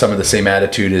think that some of the same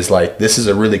attitude is like, this is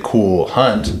a really cool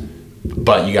hunt,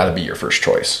 but you got to be your first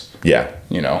choice. Yeah.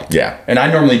 Yeah. And I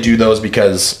normally do those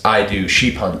because I do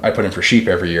sheep hunt. I put in for sheep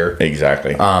every year.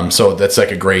 Exactly. So that's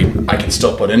like I can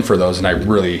still put in for those, and I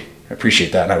really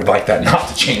appreciate that. And I would like that not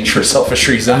to change for selfish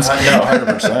reasons. No,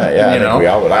 100%. Yeah. I think we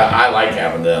all would. I like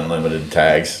having the unlimited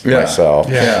tags myself.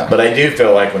 Yeah. But I do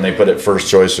feel like when they put it first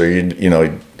choice, or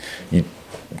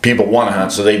people want to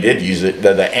hunt, so they did use it.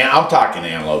 I'm talking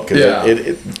antelope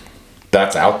because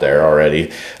that's out there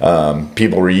already.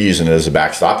 People were using it as a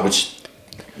backstop, which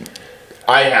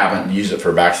I haven't used it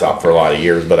for a backstop for a lot of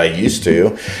years, but I used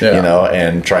to,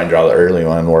 and try and draw the early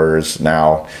one. Whereas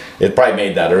now it probably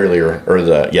made that earlier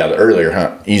the earlier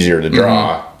hunt easier to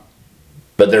draw.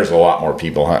 But there's a lot more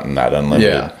people hunting that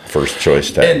unlimited first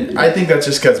choice tag. And I think that's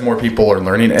just because more people are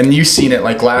learning. And you've seen it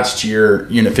like last year,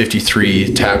 Unit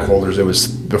 53 tag holders. It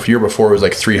was the year before it was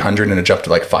like 300 and it jumped to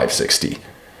like 560.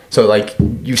 So like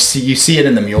you see it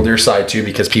in the mule deer side too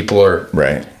because people are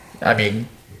right. I mean,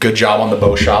 good job on the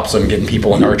bow shops and getting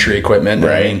people in archery equipment.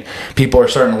 Right. I mean, people are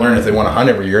starting to learn if they want to hunt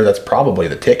every year. That's probably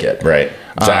the ticket. Right.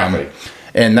 Exactly.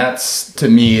 And that's to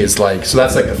me is like so.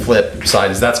 That's like the flip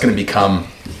side is that's going to become.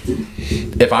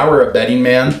 If I were a betting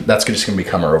man, that's just going to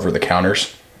become our over the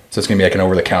counters. So it's going to be like an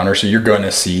over the counter. So you're going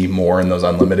to see more in those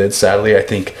unlimited. Sadly, I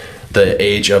think the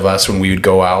age of us when we would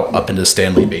go out up into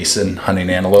Stanley Basin hunting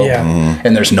antelope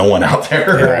and there's no one out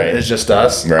there. Right. It's just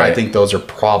us. Right. I think those are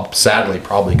sadly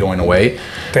probably going away.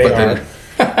 They are.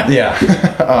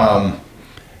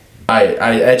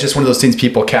 It's just one of those things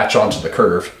people catch onto the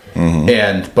curve.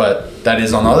 But that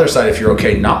is on the other side. If you're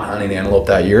okay not hunting antelope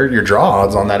that year, your draw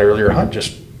odds on that earlier hunt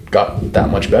just got that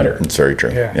much better. It's very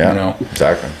true. Yeah.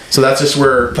 Exactly. So that's just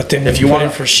where. But then if you want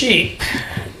it for sheep,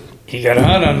 you got to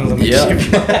hunt unlimited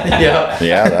sheep.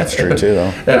 Yeah, that's true too,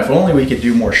 though. Yeah, if only we could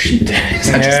do more sheep days.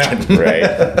 I'm just kidding. Right.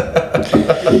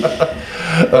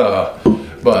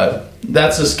 But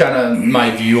that's just kind of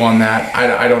my view on that.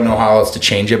 I don't know how else to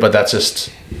change it, but that's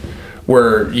just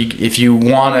where if you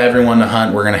want everyone to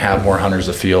hunt, we're going to have more hunters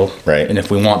of field. Right. And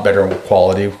if we want better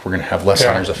quality, we're going to have less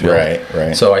hunters of field.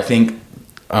 Right. So I think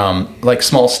like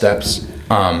small steps,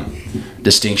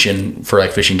 distinction for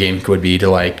like fishing game would be to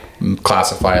like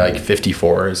classify like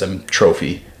 54 as a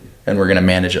trophy, and we're going to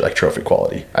manage it like trophy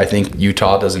quality. I think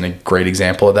Utah does a great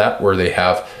example of that, where they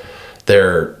have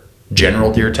their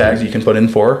general deer tags you can put in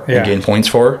for and gain points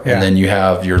for, and then you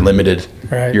have your limited,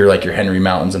 your Henry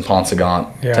Mountains and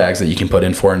Ponsegant tags that you can put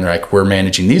in for, and they're like, we're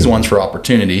managing these ones for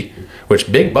opportunity,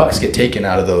 which big bucks get taken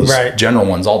out of those general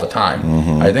ones all the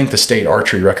time. I think the state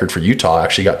archery record for Utah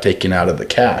actually got taken out of the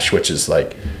cache, which is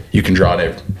like you can draw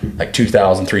like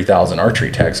 2,000, 3,000 archery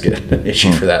tags get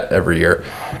issued for that every year,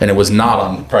 and it was not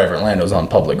on private land, it was on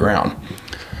public ground.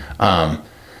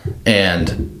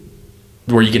 And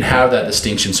where you can have that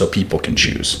distinction so people can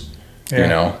choose, you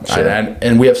know. Sure.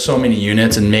 And we have so many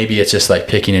units, and maybe it's just like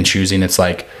picking and choosing. It's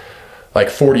like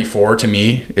 44 to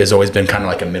me has always been kind of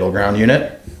like a middle ground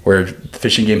unit, where the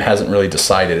fishing game hasn't really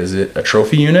decided, is it a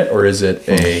trophy unit or is it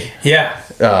a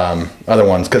other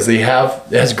ones, because it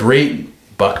has great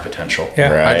buck potential.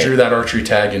 I drew that archery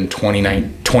tag in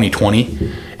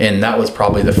 2020, and that was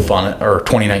probably the fun, or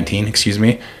 2019, excuse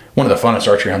me, one of the funnest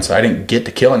archery hunts. I didn't get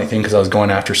to kill anything because I was going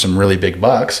after some really big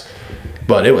bucks,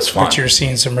 but it was fun. But you're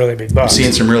seeing some really big bucks.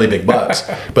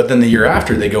 But then the year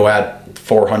after, they go at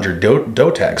 400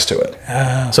 doe tags to it.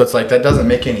 Oh. So it's like, that doesn't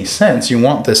make any sense. You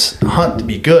want this hunt to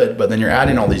be good, but then you're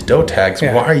adding all these doe tags.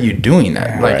 Yeah. Why are you doing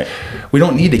that? Yeah. Like, Right. we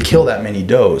don't need to kill that many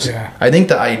does. Yeah. I think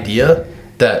the idea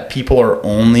that people are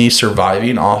only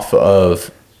surviving off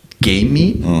of game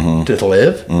meat to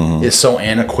live is so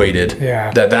antiquated.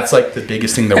 Yeah. That's like the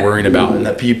biggest thing they're worrying about. And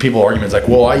that people argument is like,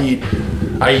 well, I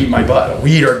eat my butt.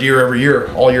 We eat our deer every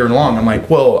year, all year long. I'm like,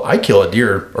 well, I kill a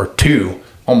deer or two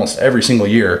almost every single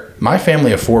year. My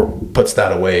family of 4 puts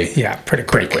that away. Yeah, pretty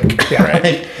quick. Yeah.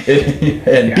 Right?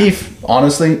 And beef,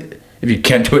 honestly, if you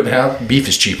can't do it now, beef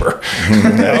is cheaper.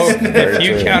 If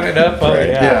you count it up,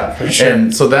 Yeah, for sure.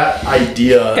 And so that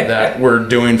idea that we're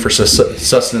doing for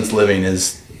sustenance living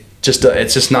is just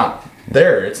it's just not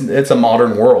there. It's a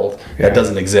modern world that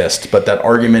doesn't exist, but that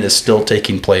argument is still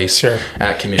taking place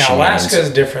at commission. Now, Alaska is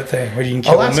a different thing. Where you can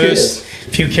kill Alaska a moose,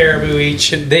 a few caribou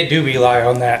each. They do rely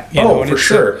on that. For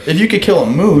sure. If you could kill a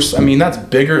moose, I mean, that's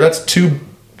bigger. That's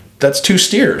two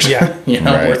steers. Yeah.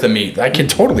 Worth of meat. I can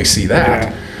totally see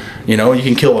that. Yeah. You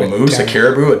can kill a moose, a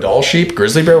caribou, a doll sheep,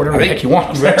 grizzly bear, whatever the heck you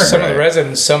want. Some of the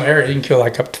residents, some areas, you can kill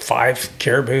like up to 5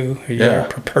 caribou a year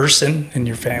per person in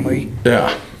your family.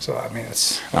 Yeah. So, I mean,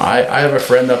 it's... I have a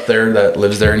friend up there that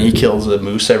lives there, and he kills a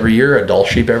moose every year, a doll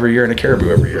sheep every year, and a caribou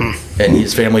every year. And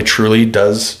his family truly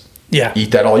does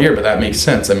eat that all year, but that makes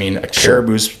sense. I mean, a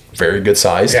caribou's very good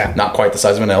size. Yeah. Not quite the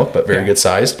size of an elk, but very good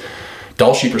sized.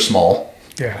 Doll sheep are small.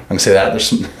 Yeah. I'm gonna say that. There's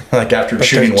some, like after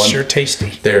shooting one. Sure tasty.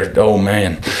 They're, oh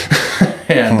man.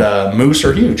 And moose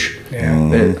are huge.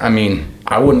 Yeah. I mean,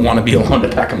 I wouldn't want to be alone to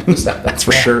pack a moose out, that's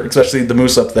for sure. Especially the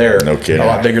moose up there. No kidding. A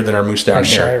lot bigger than our moose down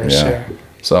here. Shivers,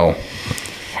 So.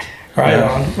 Right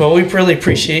on. Well, we really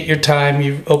appreciate your time.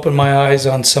 You've opened my eyes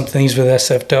on some things with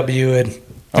SFW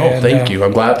and thank you.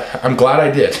 I'm glad I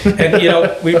did.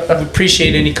 And we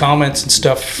appreciate any comments and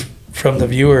stuff from the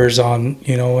viewers on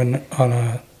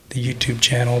the YouTube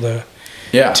channel to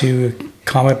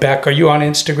comment back. Are you on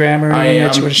Instagram or anything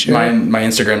that you want to share? My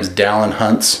Instagram's Dallin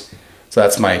Hunts. So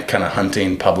that's my kind of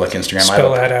hunting public Instagram.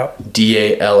 Spell that out.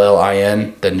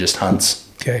 Dallin, then just Hunts.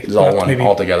 Okay. It's all one,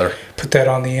 all together. Put that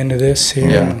on the end of this here.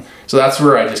 Yeah. So that's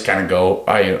where I just kind of go.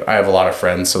 I have a lot of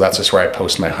friends, so that's just where I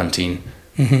post my hunting,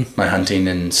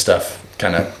 and stuff,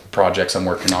 kind of projects I'm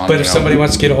working on. But if somebody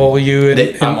wants to get a hold of you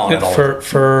I'm on it all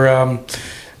for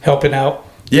helping out.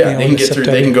 Yeah, they can get through.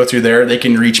 They can go through there. They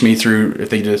can reach me through if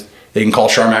they can call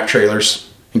Charmac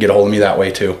Trailers and get a hold of me that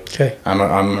way too. Okay, I'm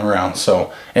around.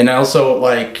 So, and also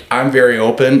I'm very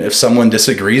open. If someone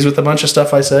disagrees with a bunch of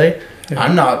stuff I say,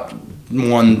 I'm not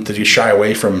one to shy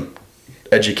away from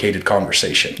educated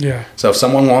conversation. Yeah. So if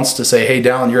someone wants to say, "Hey,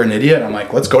 Dallin, you're an idiot," I'm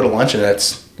like, "Let's go to lunch and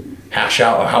let's hash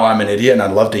out how I'm an idiot," and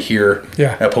I'd love to hear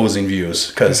opposing views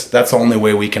because that's the only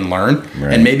way we can learn.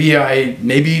 Right. And maybe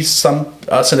us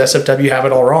at SFW have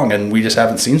it all wrong, and we just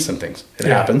haven't seen some things. It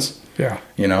happens. Yeah.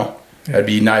 It'd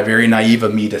be very naive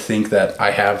of me to think that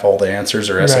I have all the answers,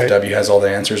 or SFW has all the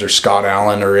answers, or Scott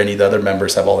Allen or any of the other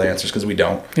members have all the answers, because we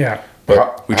don't. Yeah.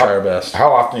 But we try our best.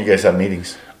 How often do you guys have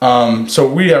meetings?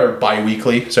 So we are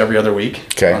bi-weekly, so every other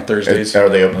week on Thursdays. Are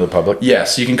they open to the public?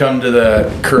 Yes, you can come to the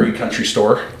Curry Country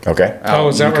Store. Okay.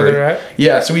 Is that where they're at?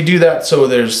 Yeah, so we do that. So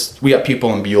we got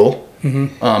people in Buell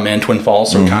and Twin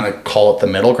Falls, so we kind of call it the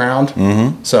middle ground.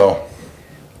 Mm-hmm. So,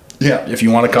 yeah, if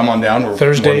you want to come on down, we're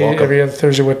Thursday, welcome. every other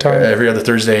Thursday, what time? Every other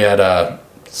Thursday at, I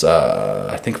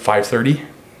think 5:30,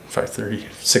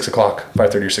 6 o'clock,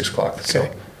 5:30 or 6 o'clock. Okay. So,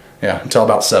 yeah, until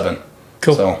about 7.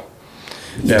 Cool. So,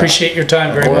 appreciate your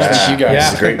time very much. Thank you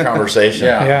guys. It's a great conversation.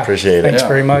 Yeah. Appreciate it. Thanks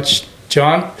very much.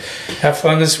 John, have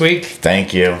fun this week.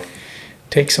 Thank you.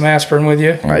 Take some aspirin with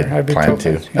you. I plan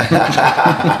to.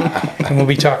 And we'll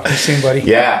be talking to you soon, buddy.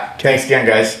 Yeah. Thanks again,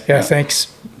 guys. Yeah,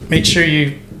 thanks. Make sure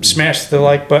you smash the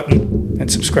like button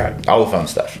and subscribe. All the fun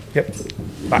stuff. Yep.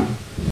 Bye.